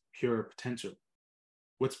is pure potential.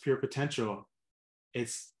 What's pure potential?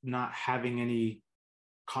 It's not having any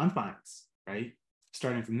confines, right?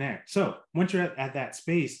 Starting from there. So once you're at that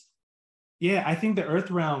space, I think the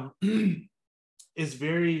Earth realm is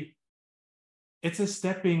it's a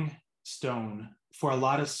stepping stone for a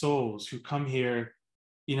lot of souls who come here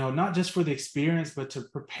not just for the experience, but to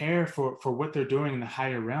prepare for what they're doing in the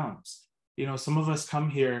higher realms. Some of us come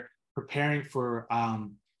here preparing for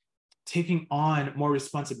taking on more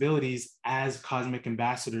responsibilities as cosmic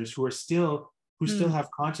ambassadors who still have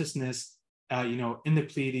consciousness, in the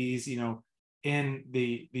Pleiades, in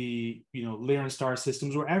the Lyran star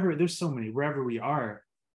systems, there's so many, wherever we are.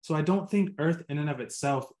 So I don't think Earth in and of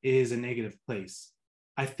itself is a negative place.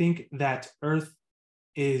 I think that Earth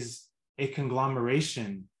is a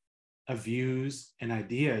conglomeration of views and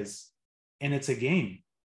ideas, and it's a game.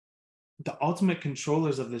 The ultimate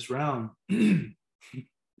controllers of this realm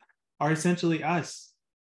are essentially us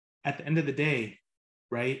at the end of the day,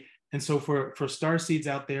 right? And so for star seeds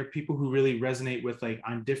out there, people who really resonate with like,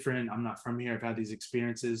 I'm different, I'm not from here, I've had these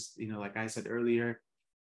experiences, like I said earlier,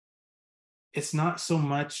 it's not so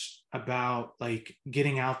much about like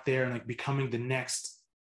getting out there and like becoming the next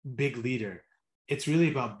big leader. It's really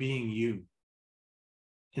about being you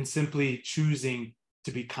and simply choosing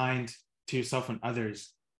to be kind to yourself and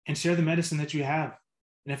others and share the medicine that you have.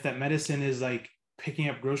 And if that medicine is like picking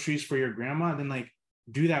up groceries for your grandma, then like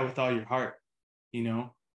do that with all your heart,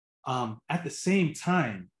 At the same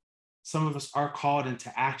time, some of us are called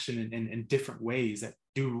into action in different ways that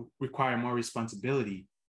do require more responsibility.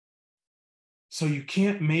 So you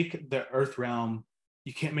can't make the earth realm,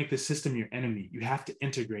 you can't make the system your enemy. You have to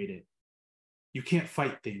integrate it. You can't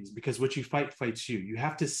fight things because what you fight fights you. You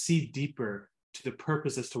have to see deeper to the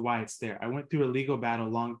purpose as to why it's there. I went through a legal battle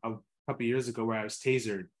a couple of years ago where I was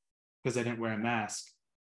tasered because I didn't wear a mask.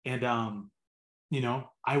 And,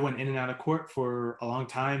 I went in and out of court for a long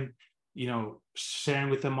time, sharing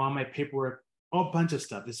with them all my paperwork, a bunch of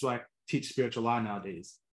stuff. This is why I teach spiritual law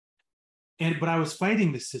nowadays. But I was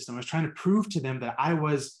fighting the system. I was trying to prove to them that I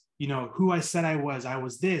was, who I said I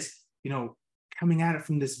was this, coming at it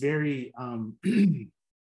from this very, I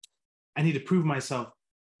need to prove myself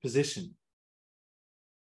position.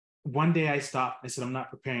 One day I stopped. I said, I'm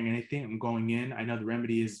not preparing anything. I'm going in. I know the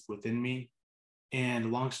remedy is within me.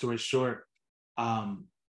 And long story short, so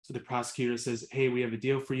the prosecutor says, hey, we have a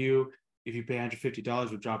deal for you. If you pay $150,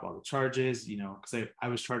 we'll drop all the charges, because I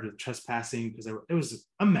was charged with trespassing because it was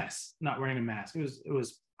a mess, not wearing a mask. It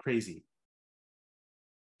was crazy.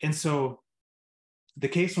 And so the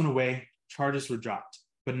case went away, charges were dropped,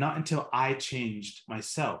 but not until I changed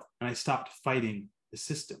myself and I stopped fighting the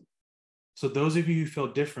system. So those of you who feel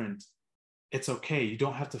different, it's okay. You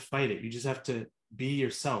don't have to fight it. You just have to be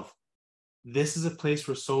yourself. This is a place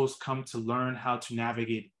where souls come to learn how to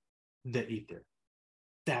navigate the ether.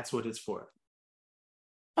 That's what it's for.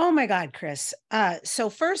 Oh my God, Chris. So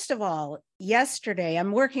first of all, yesterday,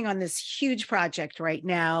 I'm working on this huge project right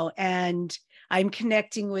now, and I'm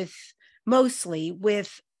connecting mostly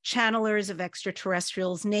with channelers of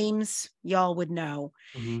extraterrestrials, names y'all would know.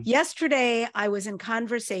 Mm-hmm. Yesterday, I was in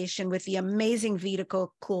conversation with the amazing Vita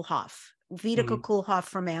Koolhof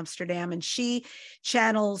from Amsterdam, and she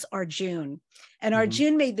channels Arjun. And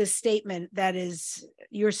Arjun made this statement that is,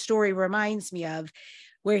 your story reminds me of,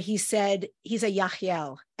 where he said, he's a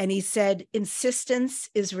Yachiel, and he said, insistence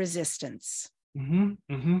is resistance.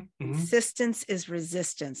 Insistence is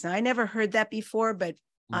resistance. Now, I never heard that before, but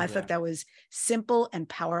I thought that was simple and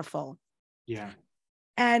powerful. Yeah.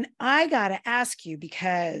 And I got to ask you,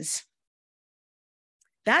 because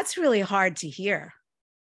that's really hard to hear,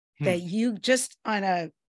 that you just on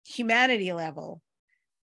a humanity level,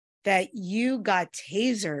 that you got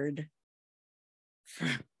tasered.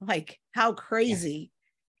 Like, how crazy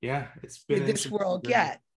it's been did this world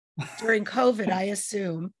get during COVID, I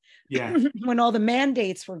assume, when all the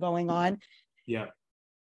mandates were going on.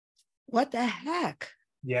 What the heck?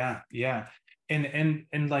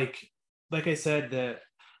 And like I said, that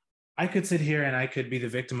I could sit here and I could be the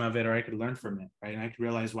victim of it, or I could learn from it, right? And I could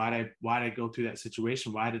realize why did I go through that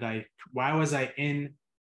situation? Why was I in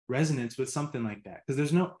resonance with something like that? Because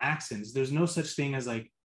there's no accidents. There's no such thing as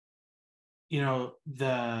like, the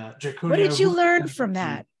Draconia. What did you learn from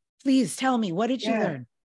that? Please tell me, what did you learn?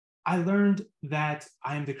 I learned that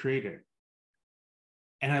I am the creator.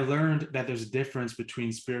 And I learned that there's a difference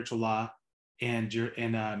between spiritual law and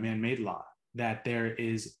man-made law, that there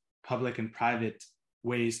is public and private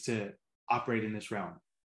ways to operate in this realm.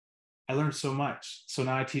 I learned so much. So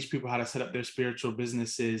now I teach people how to set up their spiritual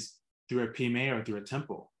businesses through a PMA or through a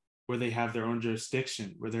temple, where they have their own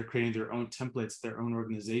jurisdiction, where they're creating their own templates, their own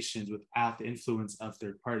organizations without the influence of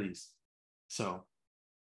third parties. So,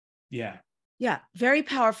 yeah. Yeah, very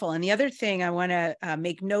powerful. And the other thing I want to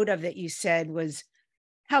make note of that you said was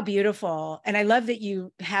how beautiful. And I love that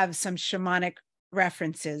you have some shamanic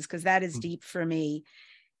references, because that is deep for me.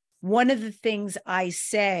 One of the things I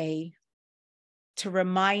say to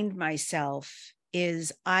remind myself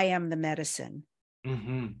is I am the medicine.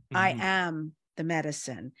 I am the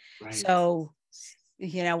medicine. Right. So,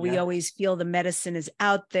 we always feel the medicine is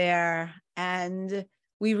out there, and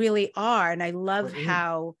we really are. And I love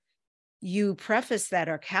how you preface that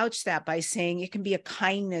or couch that by saying it can be a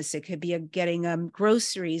kindness. It could be a getting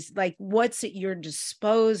groceries, like what's at your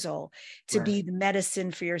disposal to be the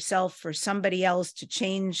medicine for yourself, for somebody else, to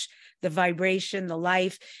change the vibration, the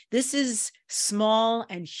life. This is small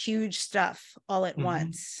and huge stuff all at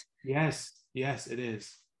once. Yes, it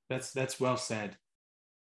is. That's well said.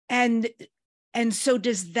 And so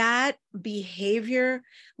does that behavior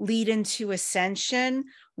lead into ascension?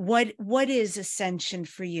 What is ascension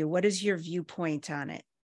for you? What is your viewpoint on it?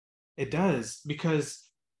 It does, because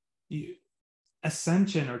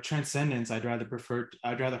ascension or transcendence, I'd rather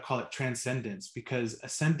call it transcendence, because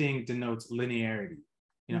ascending denotes linearity.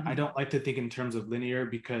 I don't like to think in terms of linear,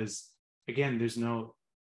 because again,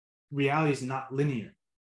 reality is not linear.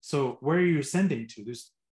 So where are you ascending to?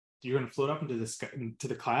 You're going to float up into the sky, into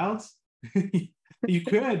the clouds. You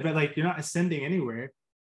could, but you're not ascending anywhere.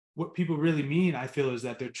 What people really mean, I feel, is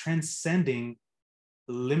that they're transcending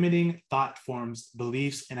limiting thought forms,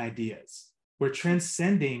 beliefs, and ideas. We're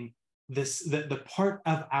transcending the part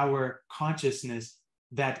of our consciousness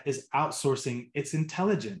that is outsourcing its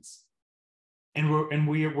intelligence, and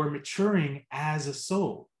we're maturing as a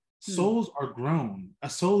soul. Souls are grown. A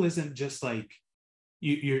soul isn't just like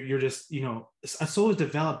you're just, a soul is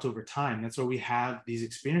developed over time. That's why we have these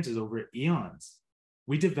experiences over eons.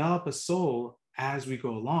 We develop a soul as we go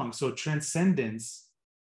along. So transcendence,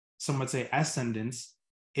 some would say ascendance,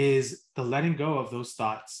 is the letting go of those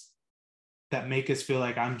thoughts that make us feel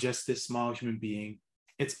like I'm just this small human being.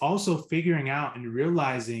 It's also figuring out and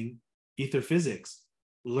realizing ether physics,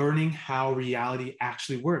 learning how reality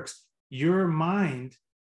actually works. Your mind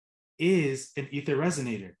is an ether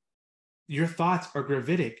resonator. Your thoughts are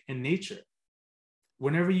gravitic in nature.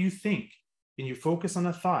 Whenever you think and you focus on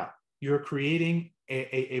a thought, you're creating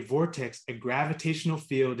a vortex, a gravitational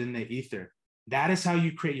field in the ether. That is how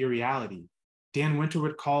you create your reality. Dan Winter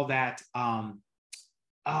would call that,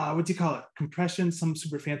 what do you call it? Compression, some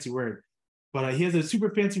super fancy word. But he has a super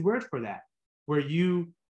fancy word for that, where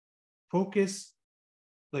you focus,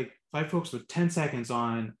 if I focus for 10 seconds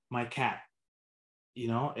on my cat,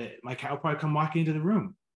 my cat will probably come walking into the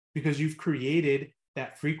room, because you've created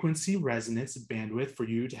that frequency resonance bandwidth for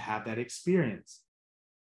you to have that experience.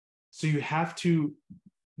 So you have to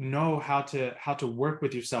know how to work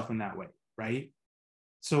with yourself in that way, right?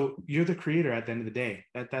 So you're the creator at the end of the day.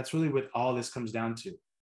 That's really what all this comes down to.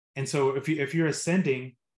 And so if you're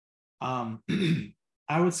ascending, I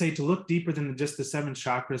would say to look deeper than just the 7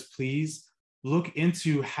 chakras. Please look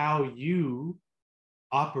into how you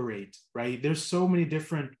operate, right? There's so many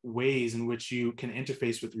different ways in which you can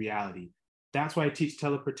interface with reality. That's why I teach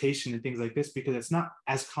teleportation and things like this, because it's not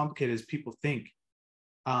as complicated as people think.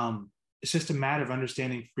 It's just a matter of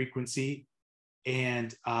understanding frequency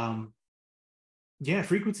and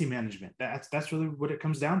frequency management. That's really what it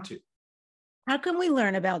comes down to. How can we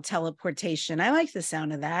learn about teleportation? I like the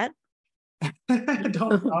sound of that. I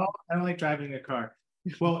don't like driving a car.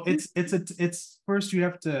 Well, it's first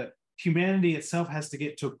humanity itself has to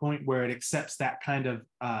get to a point where it accepts that kind of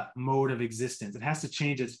mode of existence. It has to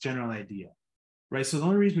change its general idea, right? So the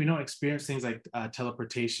only reason we don't experience things like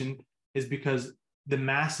teleportation is because the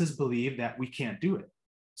masses believe that we can't do it.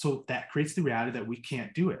 So that creates the reality that we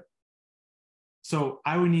can't do it. So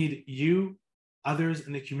I would need you, others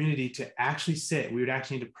in the community, to actually sit. We would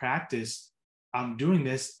actually need to practice doing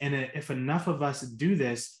this. And if enough of us do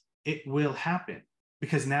this, it will happen,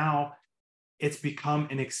 because now it's become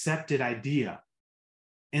an accepted idea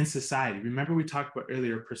in society. Remember, we talked about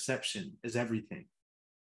earlier, perception is everything.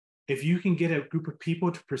 If you can get a group of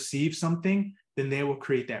people to perceive something, then they will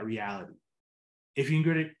create that reality. If you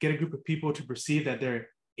can get a group of people to perceive that they're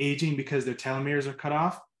aging because their telomeres are cut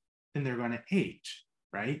off, then they're going to age,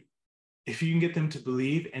 right? If you can get them to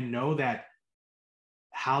believe and know that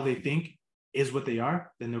how they think is what they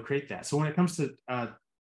are, then they'll create that. So when it comes to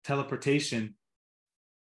teleportation,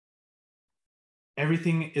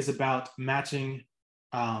 everything is about matching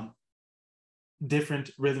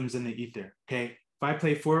different rhythms in the ether, okay? If I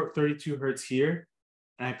play 432 hertz here,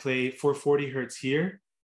 and I play 440 hertz here,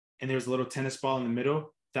 and there's a little tennis ball in the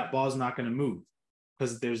middle, that ball is not going to move,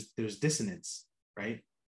 because there's dissonance, right?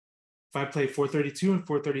 If I play 432 and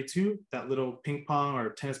 432, that little ping pong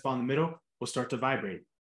or tennis ball in the middle will start to vibrate,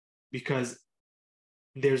 because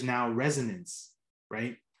there's now resonance,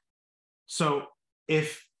 right? So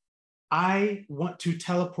if I want to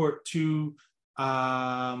teleport to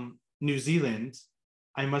New Zealand,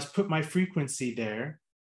 I must put my frequency there,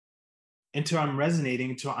 until I'm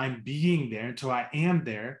resonating, until I'm being there, until I am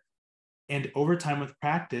there. And over time with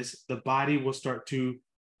practice, the body will start to,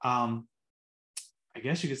 I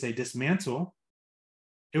guess you could say, dismantle.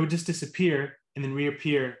 It would just disappear and then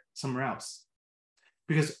reappear somewhere else.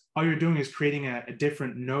 Because all you're doing is creating a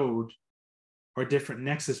different node or a different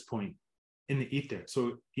nexus point in the ether.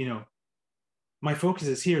 So, my focus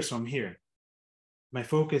is here, so I'm here. My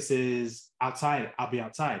focus is outside, I'll be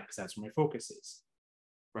outside because that's where my focus is,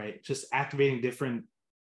 right? Just activating different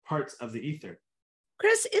parts of the ether.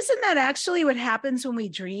 Chris, isn't that actually what happens when we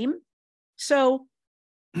dream? So,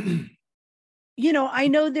 I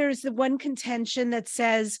know there's the one contention that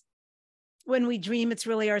says when we dream, it's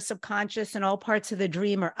really our subconscious and all parts of the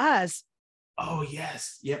dream are us. Oh,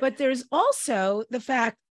 yes. Yep. But there's also the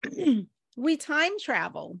fact we time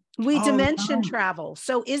travel, we dimension travel.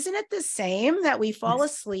 So isn't it the same that we fall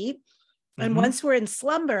asleep and once we're in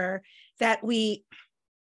slumber that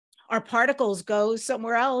our particles go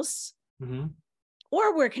somewhere else,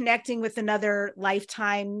 or we're connecting with another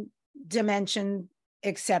lifetime dimension,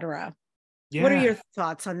 etc.? Yeah. What are your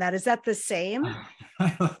thoughts on that? Is that the same?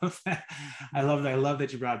 I love that. I love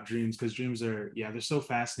that you brought up dreams, because dreams are, they're so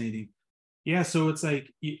fascinating. Yeah, so it's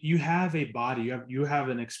like you have a body, you have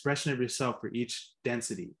an expression of yourself for each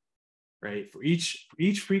density, right? For each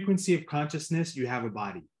frequency of consciousness, you have a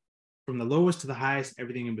body, from the lowest to the highest,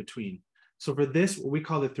 everything in between. So for this, what we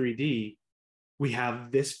call the 3D, we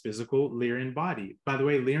have this physical Lyran body. By the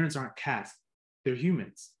way, Lyrans aren't cats, they're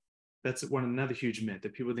humans. That's another huge myth,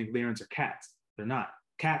 that people think Lyrans are cats. They're not.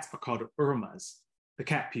 Cats are called Urmas, the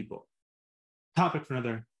cat people. Topic for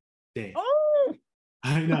another day. Oh,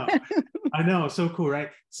 I know. So cool, right?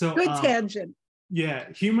 So good tangent.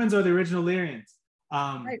 Yeah, humans are the original Lyrians.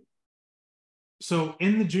 Right. So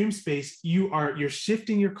in the dream space, you're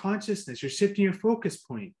shifting your consciousness, you're shifting your focus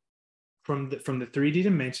point from the 3D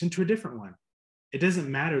dimension to a different one. It doesn't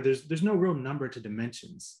matter. There's no real number to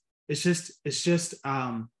dimensions. It's just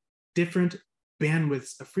different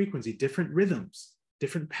bandwidths of frequency, different rhythms,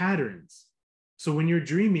 different patterns. So when you're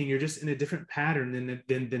dreaming, you're just in a different pattern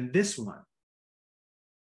than this one.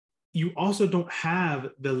 You also don't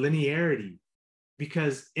have the linearity,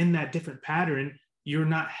 because in that different pattern, you're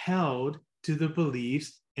not held to the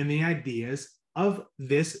beliefs and the ideas of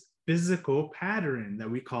this physical pattern that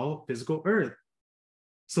we call physical Earth.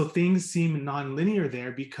 So things seem non-linear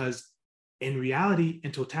there, because in reality,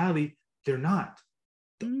 in totality, they're not.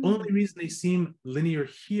 The only reason they seem linear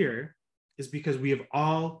here is because we have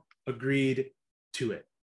all agreed to it.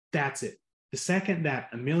 That's it. The second that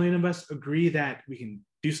a million of us agree that we can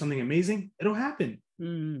do something amazing, it'll happen.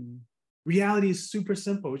 Reality is super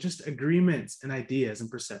simple. It's just agreements and ideas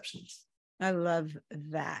and perceptions. I love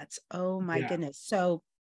that. Oh my goodness. So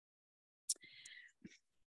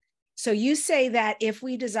you say that if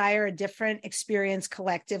we desire a different experience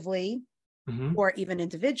collectively, or even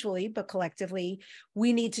individually, but collectively,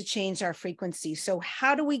 we need to change our frequency. So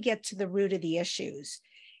how do we get to the root of the issues?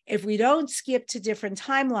 If we don't skip to different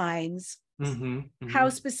timelines, how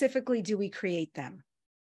specifically do we create them?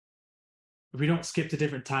 If we don't skip to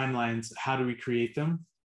different timelines, how do we create them?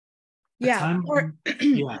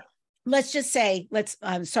 Let's just say,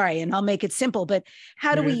 I'm sorry, and I'll make it simple, but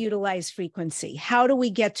how do we utilize frequency? How do we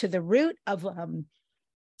get to the root of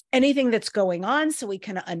anything that's going on, so we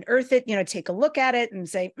can unearth it, take a look at it and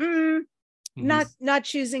say, not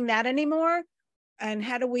choosing that anymore? And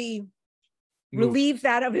how do we relieve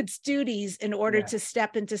that of its duties in order to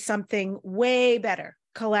step into something way better,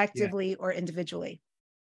 collectively or individually?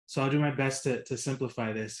 So I'll do my best to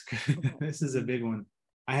simplify this. This is a big one.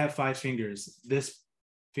 I have 5 fingers. This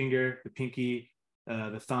finger, the pinky,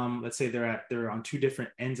 the thumb, let's say they're on 2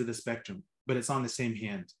 different ends of the spectrum, but it's on the same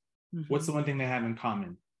hand. What's the one thing they have in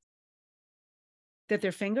common? That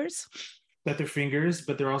they're fingers,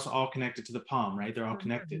 but they're also all connected to the palm, right? They're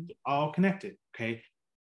all connected, okay?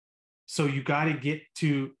 So you got to get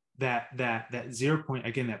to that 0 point,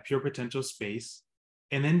 again, that pure potential space,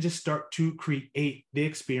 and then just start to create the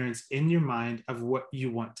experience in your mind of what you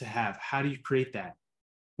want to have. How do you create that?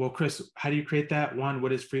 Well, Chris, how do you create that? One,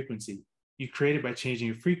 what is frequency? You create it by changing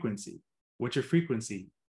your frequency. What's your frequency?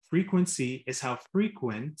 Frequency is how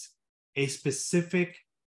frequent a specific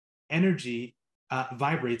energy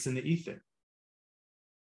vibrates in the ether.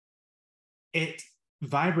 It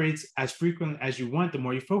vibrates as frequent as you want, the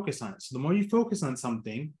more you focus on it. So the more you focus on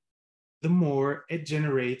something, the more it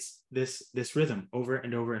generates this rhythm over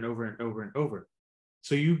and over and over and over and over.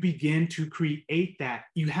 So you begin to create that.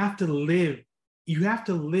 You have to live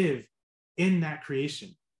in that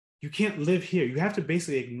creation. You can't live here. You have to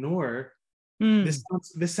basically ignore this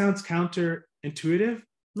sounds counterintuitive.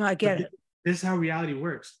 No, I get it. This is how reality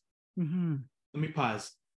works. Mm-hmm. Let me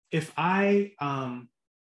pause. If I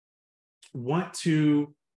want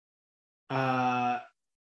to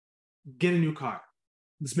get a new car,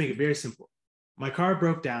 let's make it very simple. My car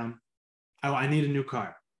broke down. I need a new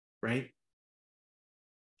car, right?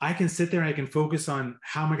 I can sit there and I can focus on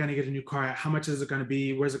how am I going to get a new car? How much is it going to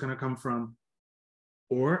be? Where's it going to come from?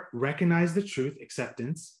 Or recognize the truth,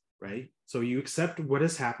 acceptance, right? So you accept what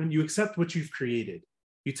has happened. You accept what you've created.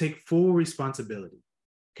 You take full responsibility.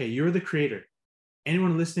 Okay, you're the creator.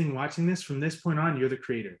 Anyone listening, watching this, from this point on, you're the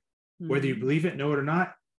creator. Whether you believe it, know it or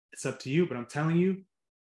not, it's up to you. But I'm telling you,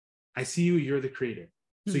 I see you, you're the creator.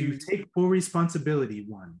 So you take full responsibility,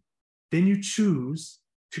 one. Then you choose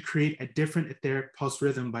to create a different etheric pulse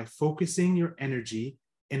rhythm by focusing your energy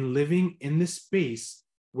and living in the space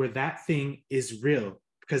where that thing is real,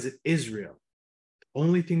 because it is real. The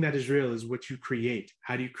only thing that is real is what you create.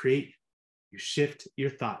 How do you create? You shift your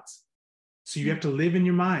thoughts. So you have to live in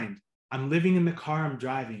your mind. I'm living in the car I'm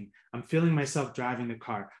driving. I'm feeling myself driving the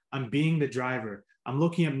car. I'm being the driver. I'm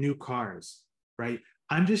looking at new cars, right?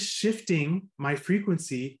 I'm just shifting my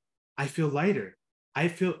frequency. I feel lighter.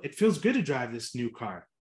 It feels good to drive this new car.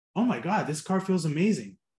 Oh my God, this car feels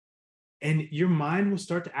amazing. And your mind will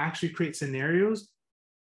start to actually create scenarios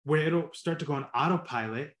where it'll start to go on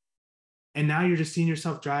autopilot. And now you're just seeing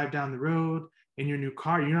yourself drive down the road in your new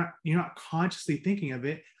car. You're not consciously thinking of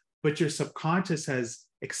it, but your subconscious has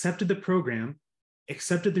accepted the program,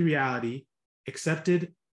 accepted the reality,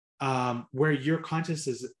 accepted where your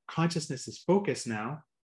consciousness is focused now.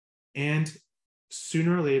 And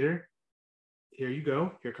sooner or later, here you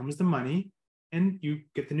go. Here comes the money, and you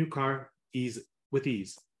get the new car with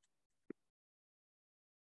ease.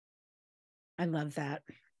 I love that.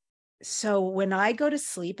 So when I go to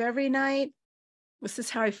sleep every night, this is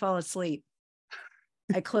how I fall asleep.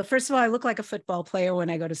 First of all, I look like a football player when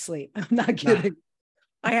I go to sleep. I'm not kidding.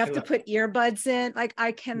 I have to put earbuds in. Like,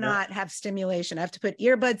 I cannot have stimulation. I have to put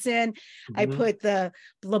earbuds in. I put the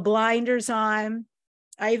blinders on.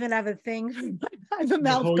 I even have a thing. I have a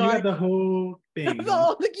mouth guard. You have the whole thing.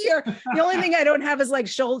 All the gear. The only thing I don't have is like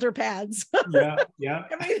shoulder pads. Yeah.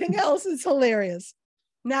 Everything else is hilarious.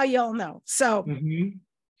 Now y'all know. So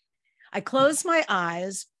I close my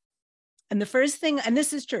eyes. And the first thing, and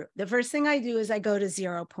this is true, the first thing I do is I go to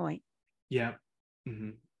 0 point. Yeah.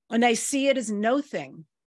 And I see it as no thing,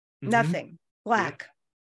 nothing, black.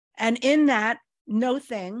 And in that no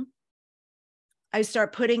thing, I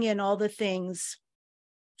start putting in all the things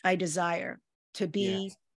I desire to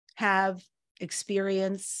be, have,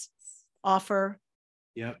 experience, offer.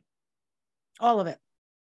 Yep. All of it.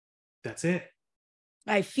 That's it.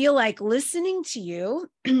 I feel like listening to you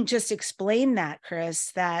just explain that,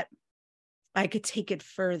 KRYS, that I could take it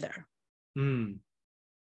further.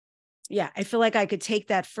 Yeah, I feel like I could take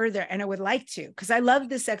that further, and I would like to, because I love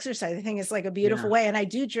this exercise. I think it's like a beautiful way. And I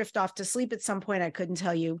do drift off to sleep at some point. I couldn't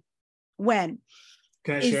tell you when.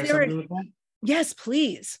 Can I share something with that? Yes,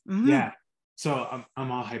 please. Yeah. So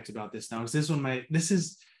I'm all hyped about this now. This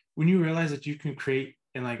is when you realize that you can create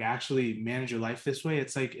and like actually manage your life this way,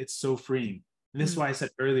 it's like, it's so freeing. And this is why I said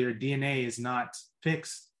earlier, DNA is not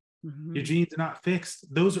fixed. Your genes are not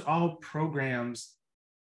fixed. Those are all programs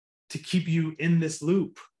to keep you in this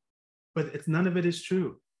loop, but none of it is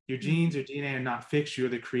true. Your genes, your DNA are not fixed. You're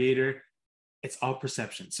the creator. It's all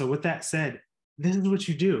perception. So with that said, this is what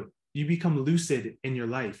you do. You become lucid in your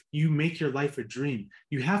life. You make your life a dream.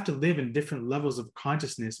 You have to live in different levels of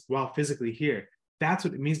consciousness while physically here. That's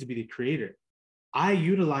what it means to be the creator. I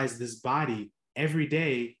utilize this body every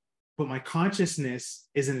day, but my consciousness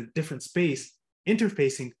is in a different space,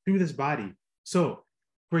 interfacing through this body. So,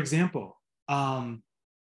 for example, because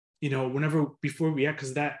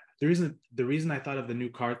the reason I thought of the new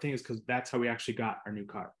car thing is because that's how we actually got our new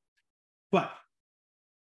car. But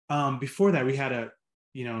before that, we had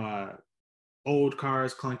old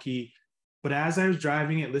cars, clunky. But as I was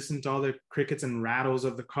driving it, listening to all the crickets and rattles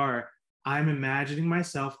of the car, I'm imagining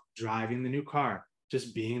myself driving the new car,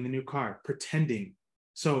 just being in the new car, pretending.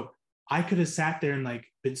 So I could have sat there and like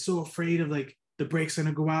been so afraid of like the brakes are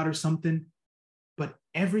gonna go out or something. But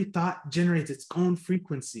every thought generates its own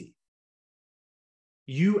frequency.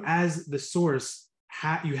 You as the source,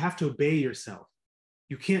 you have to obey yourself.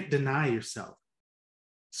 You can't deny yourself.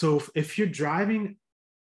 So if you're driving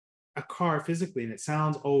a car physically and it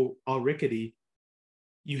sounds all rickety,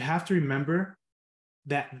 you have to remember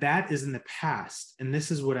that is in the past. And this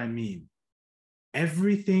is what I mean.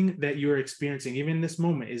 Everything that you're experiencing, even in this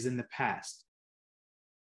moment, is in the past.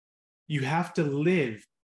 You have to live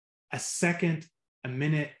a second, a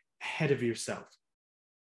minute ahead of yourself,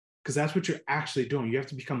 because that's what you're actually doing. You have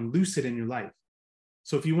to become lucid in your life.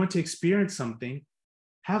 So if you want to experience something,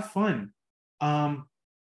 have fun.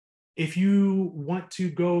 If you want to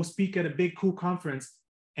go speak at a big, cool conference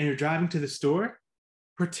and you're driving to the store,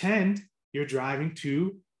 pretend you're driving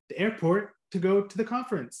to the airport to go to the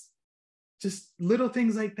conference. Just little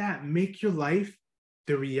things like that. Make your life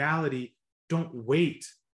the reality. Don't wait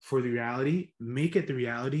for the reality. Make it the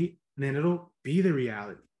reality, and then it'll be the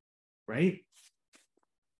reality, right?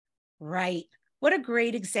 Right. What a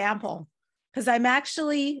great example. Because I'm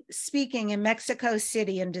actually speaking in Mexico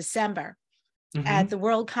City in December at the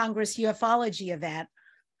World Congress Ufology event.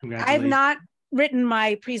 I have not written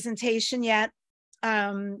my presentation yet,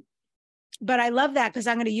 but I love that because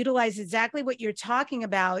I'm going to utilize exactly what you're talking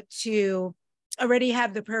about to already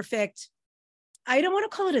have the perfect, I don't want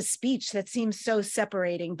to call it a speech, that seems so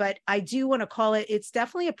separating, but I do want to call it, it's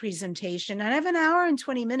definitely a presentation. And I have an hour and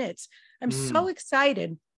 20 minutes. I'm so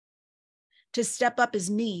excited to step up as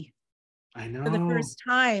me. I know. For the first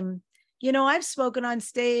time. You know, I've spoken on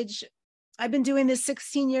stage. I've been doing this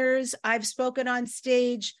 16 years. I've spoken on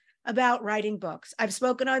stage about writing books. I've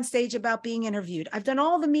spoken on stage about being interviewed. I've done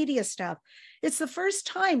all the media stuff. It's the first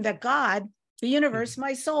time that God, the universe,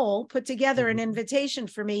 my soul, put together an invitation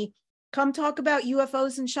for me. Come talk about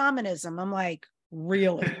UFOs and shamanism. I'm like,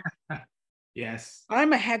 really? Yes.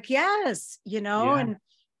 I'm a heck yes, you know, and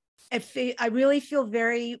I really feel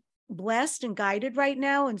very blessed and guided right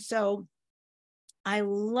now. And so I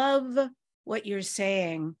love what you're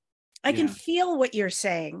saying. I can feel what you're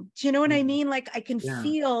saying. Do you know what I mean? Like I can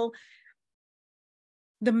feel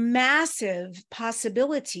the massive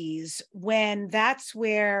possibilities when that's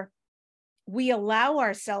where we allow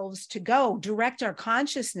ourselves to go, direct our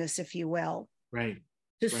consciousness, if you will,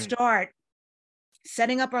 to start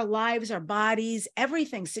setting up our lives, our bodies,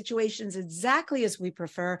 everything, situations exactly as we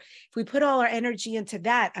prefer. If we put all our energy into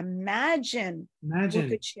that, imagine what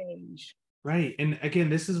could change. Right. And again,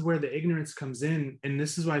 this is where the ignorance comes in. And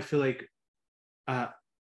this is why I feel like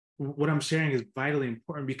what I'm sharing is vitally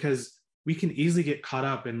important, because we can easily get caught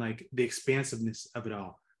up in like the expansiveness of it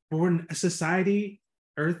all. But when a society,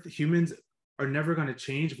 Earth, humans are never going to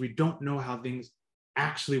change. We don't know how things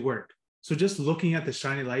actually work. So just looking at the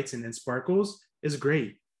shiny lights and sparkles is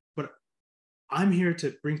great. But I'm here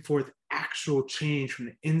to bring forth actual change from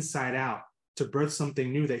the inside out, to birth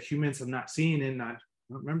something new that humans have not seen and not,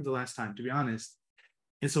 I don't remember the last time, to be honest.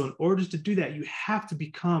 And so in order to do that, you have to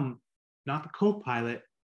become not the co-pilot,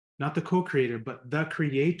 not the co-creator, but the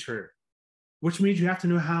creator, which means you have to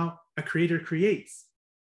know how a creator creates,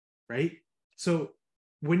 right? So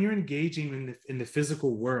when you're engaging in the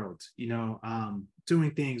physical world, you know,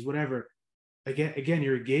 doing things, whatever, again,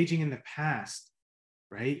 you're engaging in the past,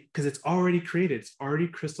 right? Because it's already created, it's already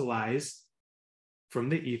crystallized from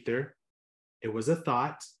the ether. It was a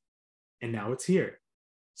thought, and now it's here.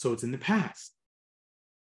 So it's in the past.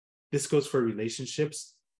 This goes for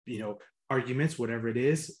relationships, you know, arguments, whatever it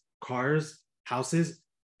is, cars, houses.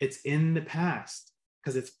 It's in the past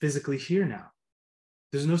because it's physically here now.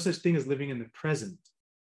 There's no such thing as living in the present,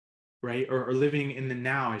 right? Or living in the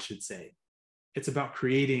now, I should say. It's about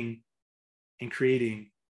creating and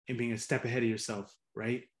being a step ahead of yourself,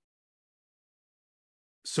 right?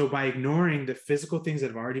 So by ignoring the physical things that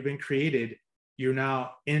have already been created, you're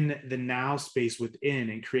now in the now space within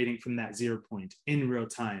and creating from that 0 point in real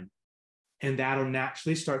time. And that'll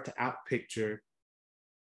naturally start to outpicture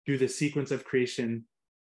through the sequence of creation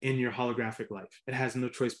in your holographic life. It has no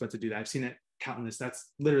choice but to do that. I've seen it countless.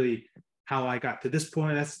 That's literally how I got to this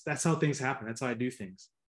point. That's how things happen. That's how I do things.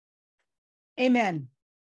 Amen.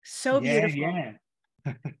 So beautiful.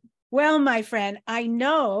 Well, my friend, I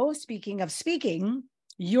know, speaking of speaking,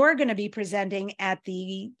 you're going to be presenting at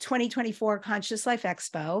the 2024 Conscious Life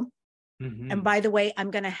Expo. And by the way,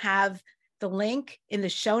 I'm going to have the link in the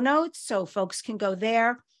show notes so folks can go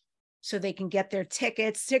there so they can get their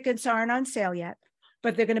tickets. Tickets aren't on sale yet,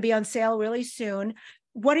 but they're going to be on sale really soon.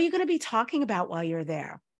 What are you going to be talking about while you're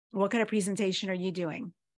there? What kind of presentation are you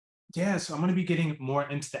doing? Yeah, so I'm going to be getting more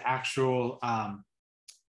into the actual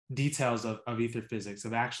details of ether physics,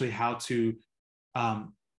 of actually how to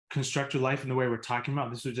construct your life in the way we're talking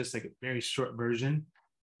about. This was just like a very short version.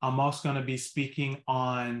 I'm also going to be speaking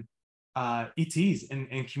on ETs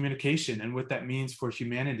and communication and what that means for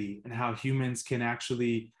humanity and how humans can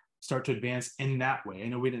actually start to advance in that way. I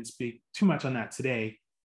know we didn't speak too much on that today,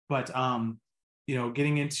 but you know,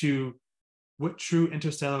 getting into what true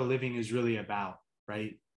interstellar living is really about,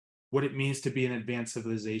 right? What it means to be an advanced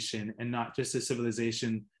civilization and not just a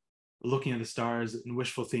civilization looking at the stars and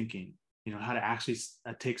wishful thinking, you know, how to actually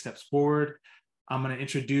take steps forward. I'm going to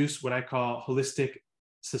introduce what I call Holistic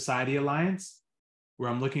Society Alliance, where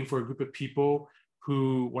I'm looking for a group of people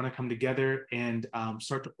who want to come together and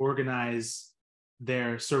start to organize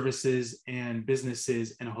their services and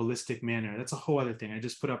businesses in a holistic manner. That's a whole other thing I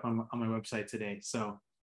just put up on my website today. So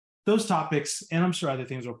those topics, and I'm sure other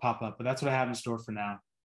things will pop up, but that's what I have in store for now.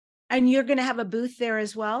 And you're going to have a booth there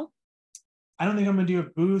as well? I don't think I'm going to do a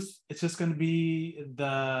booth. It's just going to be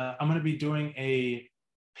I'm going to be doing a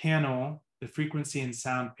panel, the frequency and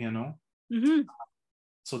sound panel. Mm-hmm.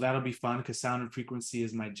 So that'll be fun because sound and frequency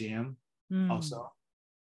is my jam also.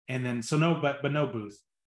 And then, but no booth.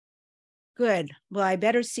 Good. Well, I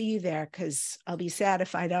better see you there because I'll be sad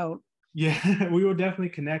if I don't. Yeah, we will definitely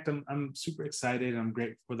connect. I'm super excited. I'm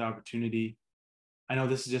grateful for the opportunity. I know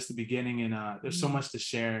this is just the beginning, and there's so much to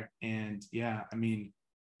share. And yeah, I mean,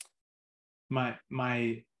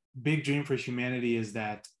 my big dream for humanity is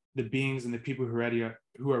that the beings and the people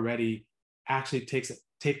who are ready actually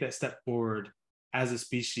take that step forward as a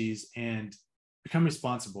species and become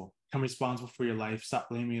responsible for your life. Stop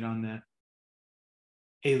blaming it on the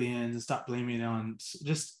aliens and stop blaming it on,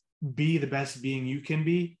 just be the best being you can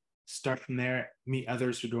be. Start from there, meet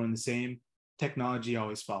others who are doing the same. Technology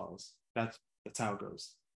always follows. That's how it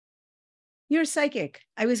goes. You're psychic.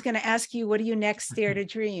 I was going to ask you, what do you next dare to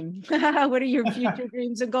dream? What are your future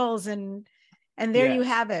dreams and goals? And there you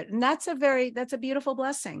have it. And that's a beautiful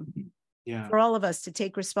blessing for all of us to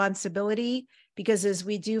take responsibility, because as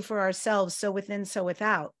we do for ourselves, so within, so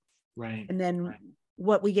without. Right. And then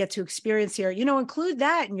what we get to experience here, include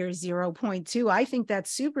that in your 0.2. I think that's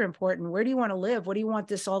super important. Where do you want to live? What do you want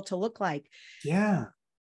this all to look like? Yeah,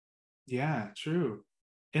 true.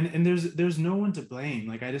 And there's no one to blame.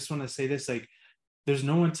 Like, I just want to say this, like, there's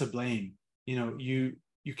no one to blame. We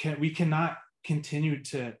cannot continue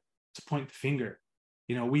to point the finger.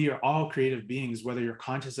 We are all creative beings, whether you're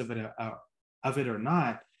conscious of it or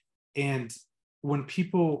not. And when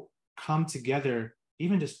people come together,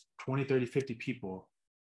 even just 20, 30, 50 people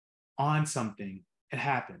on something, it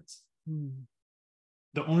happens.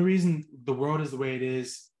 The only reason the world is the way it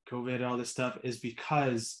is, COVID, all this stuff, is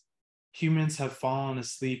because humans have fallen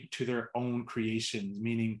asleep to their own creations,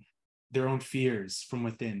 meaning their own fears from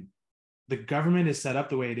within. The government is set up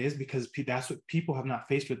the way it is because that's what people have not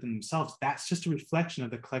faced within themselves. That's just a reflection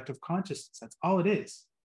of the collective consciousness. That's all it is.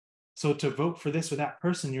 So to vote for this or that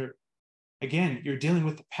person, you're dealing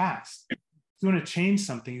with the past. If you want to change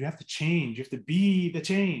something, you have to change. You have to be the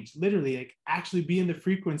change, literally, like actually be in the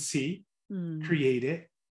frequency, create it,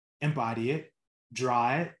 embody it,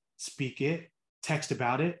 draw it, speak it, text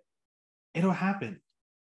about it. It'll happen.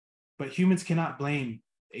 But humans cannot blame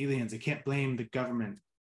aliens. They can't blame the government.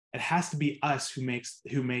 It has to be us who makes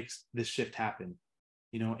this shift happen,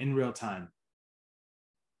 in real time.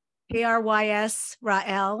 KRYS,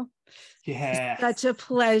 Rael. Yeah. Such a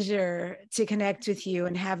pleasure to connect with you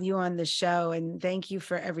and have you on the show. And thank you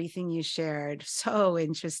for everything you shared. So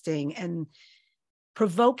interesting and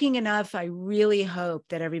provoking enough. I really hope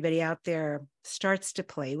that everybody out there starts to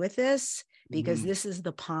play with this, because this is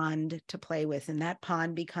the pond to play with. And that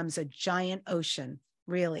pond becomes a giant ocean,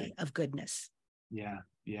 really, of goodness. Yeah.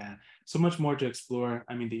 So much more to explore.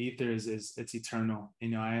 I mean, the ether is it's eternal.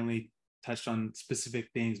 I only touched on specific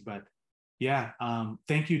things, but yeah.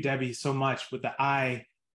 Thank you, Debbie, so much with the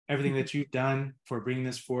everything that you've done for bringing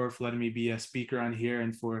this forward, for letting me be a speaker on here,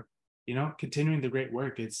 and for, continuing the great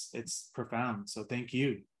work. It's profound. So thank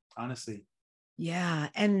you, honestly. Yeah.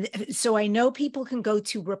 And so I know people can go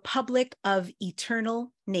to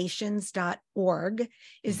republicofeternalnations.org.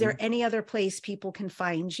 Is there any other place people can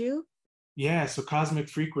find you? Yeah. So Cosmic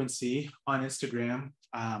Frequency on Instagram.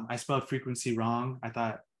 I spelled frequency wrong. I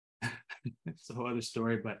thought it's a whole other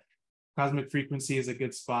story, but Cosmic Frequency is a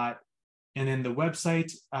good spot. And then the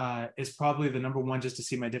website is probably the number one, just to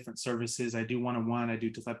see my different services. I do one-on-one. I do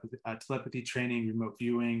telepathy training, remote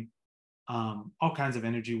viewing, all kinds of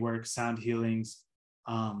energy work, sound healings,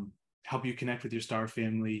 help you connect with your star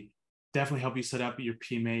family, definitely help you set up your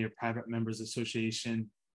PMA, your Private Members Association,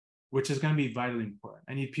 which is going to be vitally important.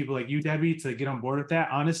 I need people like you, Debbie, to get on board with that,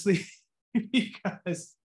 honestly,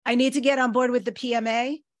 because I need to get on board with the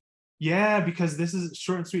PMA. Yeah, because this is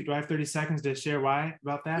short and sweet. Do I have 30 seconds to share why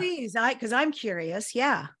about that? Please, because I'm curious.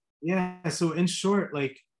 Yeah. Yeah. So in short,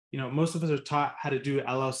 most of us are taught how to do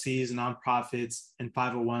LLCs, nonprofits, and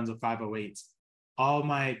 501s or 508s. All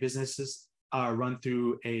my businesses are run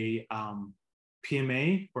through a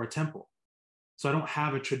PMA or a temple. So I don't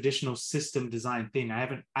have a traditional system design thing. I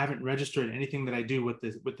haven't registered anything that I do with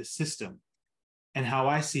the system. And how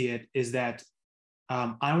I see it is that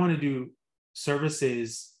I want to do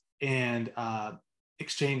services and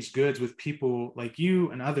exchange goods with people like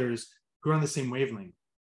you and others who are on the same wavelength.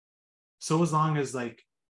 So as long as the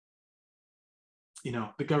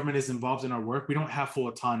government is involved in our work, we don't have full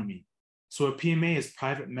autonomy. So a PMA is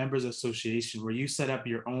private members association, where you set up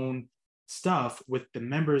your own stuff with the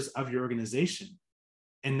members of your organization,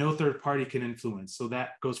 and no third party can influence. So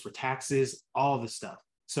that goes for taxes, all the stuff.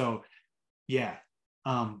 So yeah,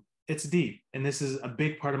 it's deep. And this is a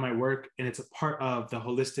big part of my work, and it's a part of the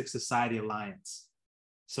Holistic Society Alliance.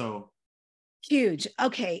 So huge.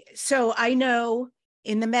 Okay. So I know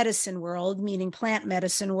in the medicine world, meaning plant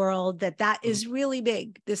medicine world, that is really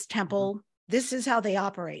big. This temple, this is how they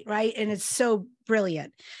operate, right? And it's so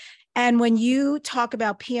brilliant. And when you talk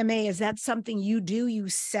about PMA, is that something you do? You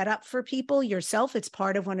set up for people yourself? It's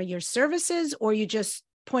part of one of your services, or you just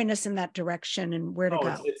point us in that direction and where to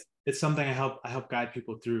go? It's something I help guide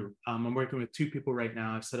people through. I'm working with 2 people right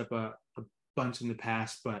now. I've set up a bunch in the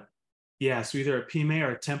past, but yeah, so either a PMA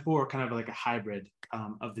or a temple, or kind of like a hybrid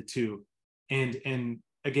of the two. And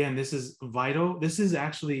again, this is vital. This is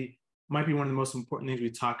actually might be one of the most important things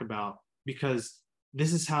we talk about, because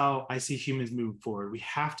this is how I see humans moving forward. We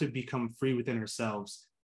have to become free within ourselves,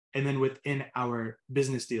 and then within our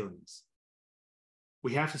business dealings.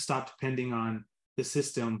 We have to stop depending on the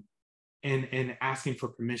system and asking for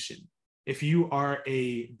permission. If you are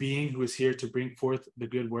a being who is here to bring forth the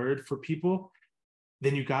good word for people,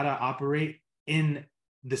 then you got to operate in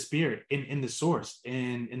the spirit, in the source,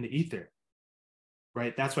 in the ether,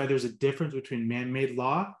 right? That's why there's a difference between man-made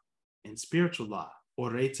law and spiritual law.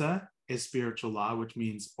 Oreta is spiritual law, which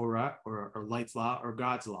means aura, or light's law, or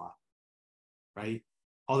God's law, right?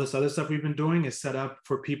 All this other stuff we've been doing is set up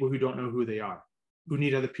for people who don't know who they are, who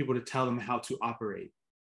need other people to tell them how to operate.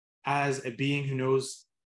 As a being who knows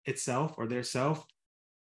itself or their self,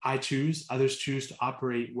 others choose to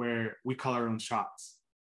operate where we call our own shots.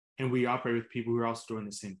 And we operate with people who are also doing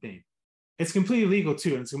the same thing. It's completely legal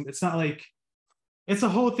too. And it's not like, it's a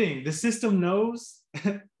whole thing. The system knows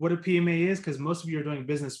what a PMA is, because most of you are doing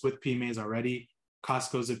business with PMAs already.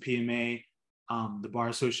 Costco's a PMA. The Bar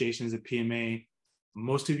Association is a PMA.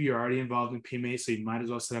 Most of you are already involved in PMA, so you might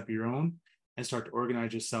as well set up your own and start to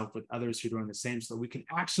organize yourself with others who are doing the same, so we can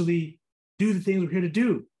actually do the things we're here to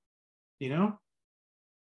do, you know?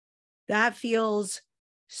 That feels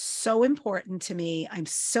so important to me. I'm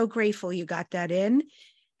so grateful you got that in.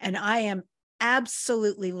 And I am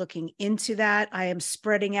absolutely looking into that. I am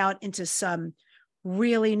spreading out into some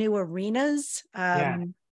really new arenas.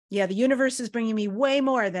 Yeah, the universe is bringing me way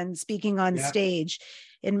more than speaking on stage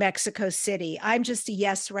in Mexico City. I'm just a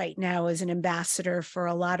yes right now as an ambassador for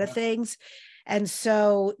a lot of things. And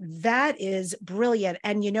so that is brilliant.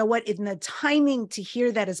 And you know what? In the timing to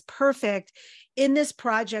hear that is perfect in this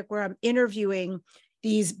project where I'm interviewing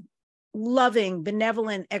these loving,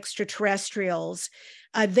 benevolent extraterrestrials.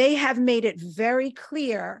 They have made it very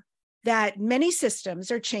clear that many systems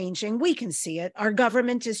are changing. We can see it. Our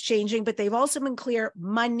government is changing, but they've also been clear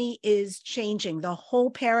money is changing, the whole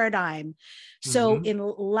paradigm. So in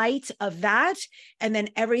light of that, and then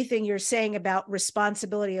everything you're saying about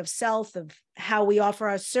responsibility of self, of how we offer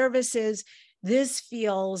our services, this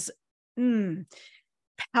feels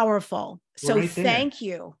powerful. So right, thank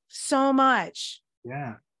you so much.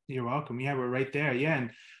 Yeah, you're welcome. Yeah, we're right there. Yeah, and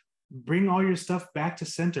bring all your stuff back to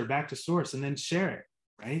center, back to source, and then share it,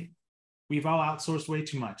 right? We've all outsourced way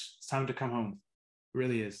too much. It's time to come home. It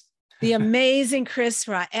really is. The amazing KRYS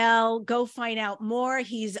Rael. Go find out more.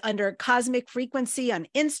 He's under Cosmic Frequency on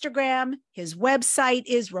Instagram. His website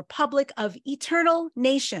is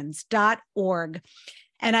republicofeternalnations.org.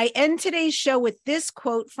 And I end today's show with this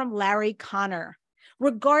quote from Larry Connor.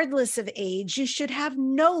 Regardless of age, you should have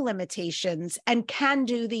no limitations and can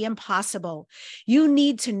do the impossible. You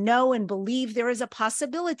need to know and believe there is a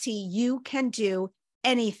possibility you can do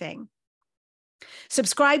anything.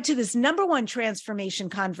 Subscribe to this #1 transformation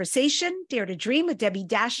conversation, Dare to Dream with Debbie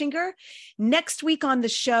Dashinger. Next week on the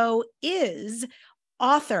show is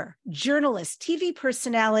author, journalist, TV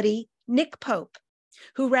personality, Nick Pope,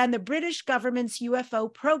 who ran the British government's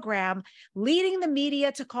UFO program, leading the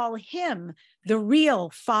media to call him the real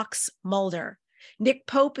Fox Mulder. Nick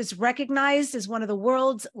Pope is recognized as one of the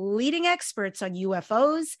world's leading experts on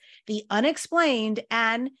UFOs, the unexplained,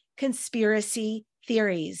 and conspiracy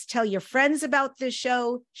theories. Tell your friends about this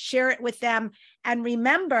show, share it with them, and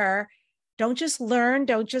remember, don't just learn,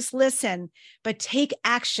 don't just listen, but take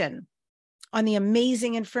action on the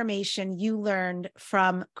amazing information you learned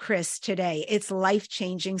from KRYS today. It's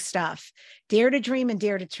life-changing stuff. Dare to dream and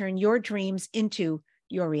dare to turn your dreams into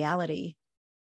your reality.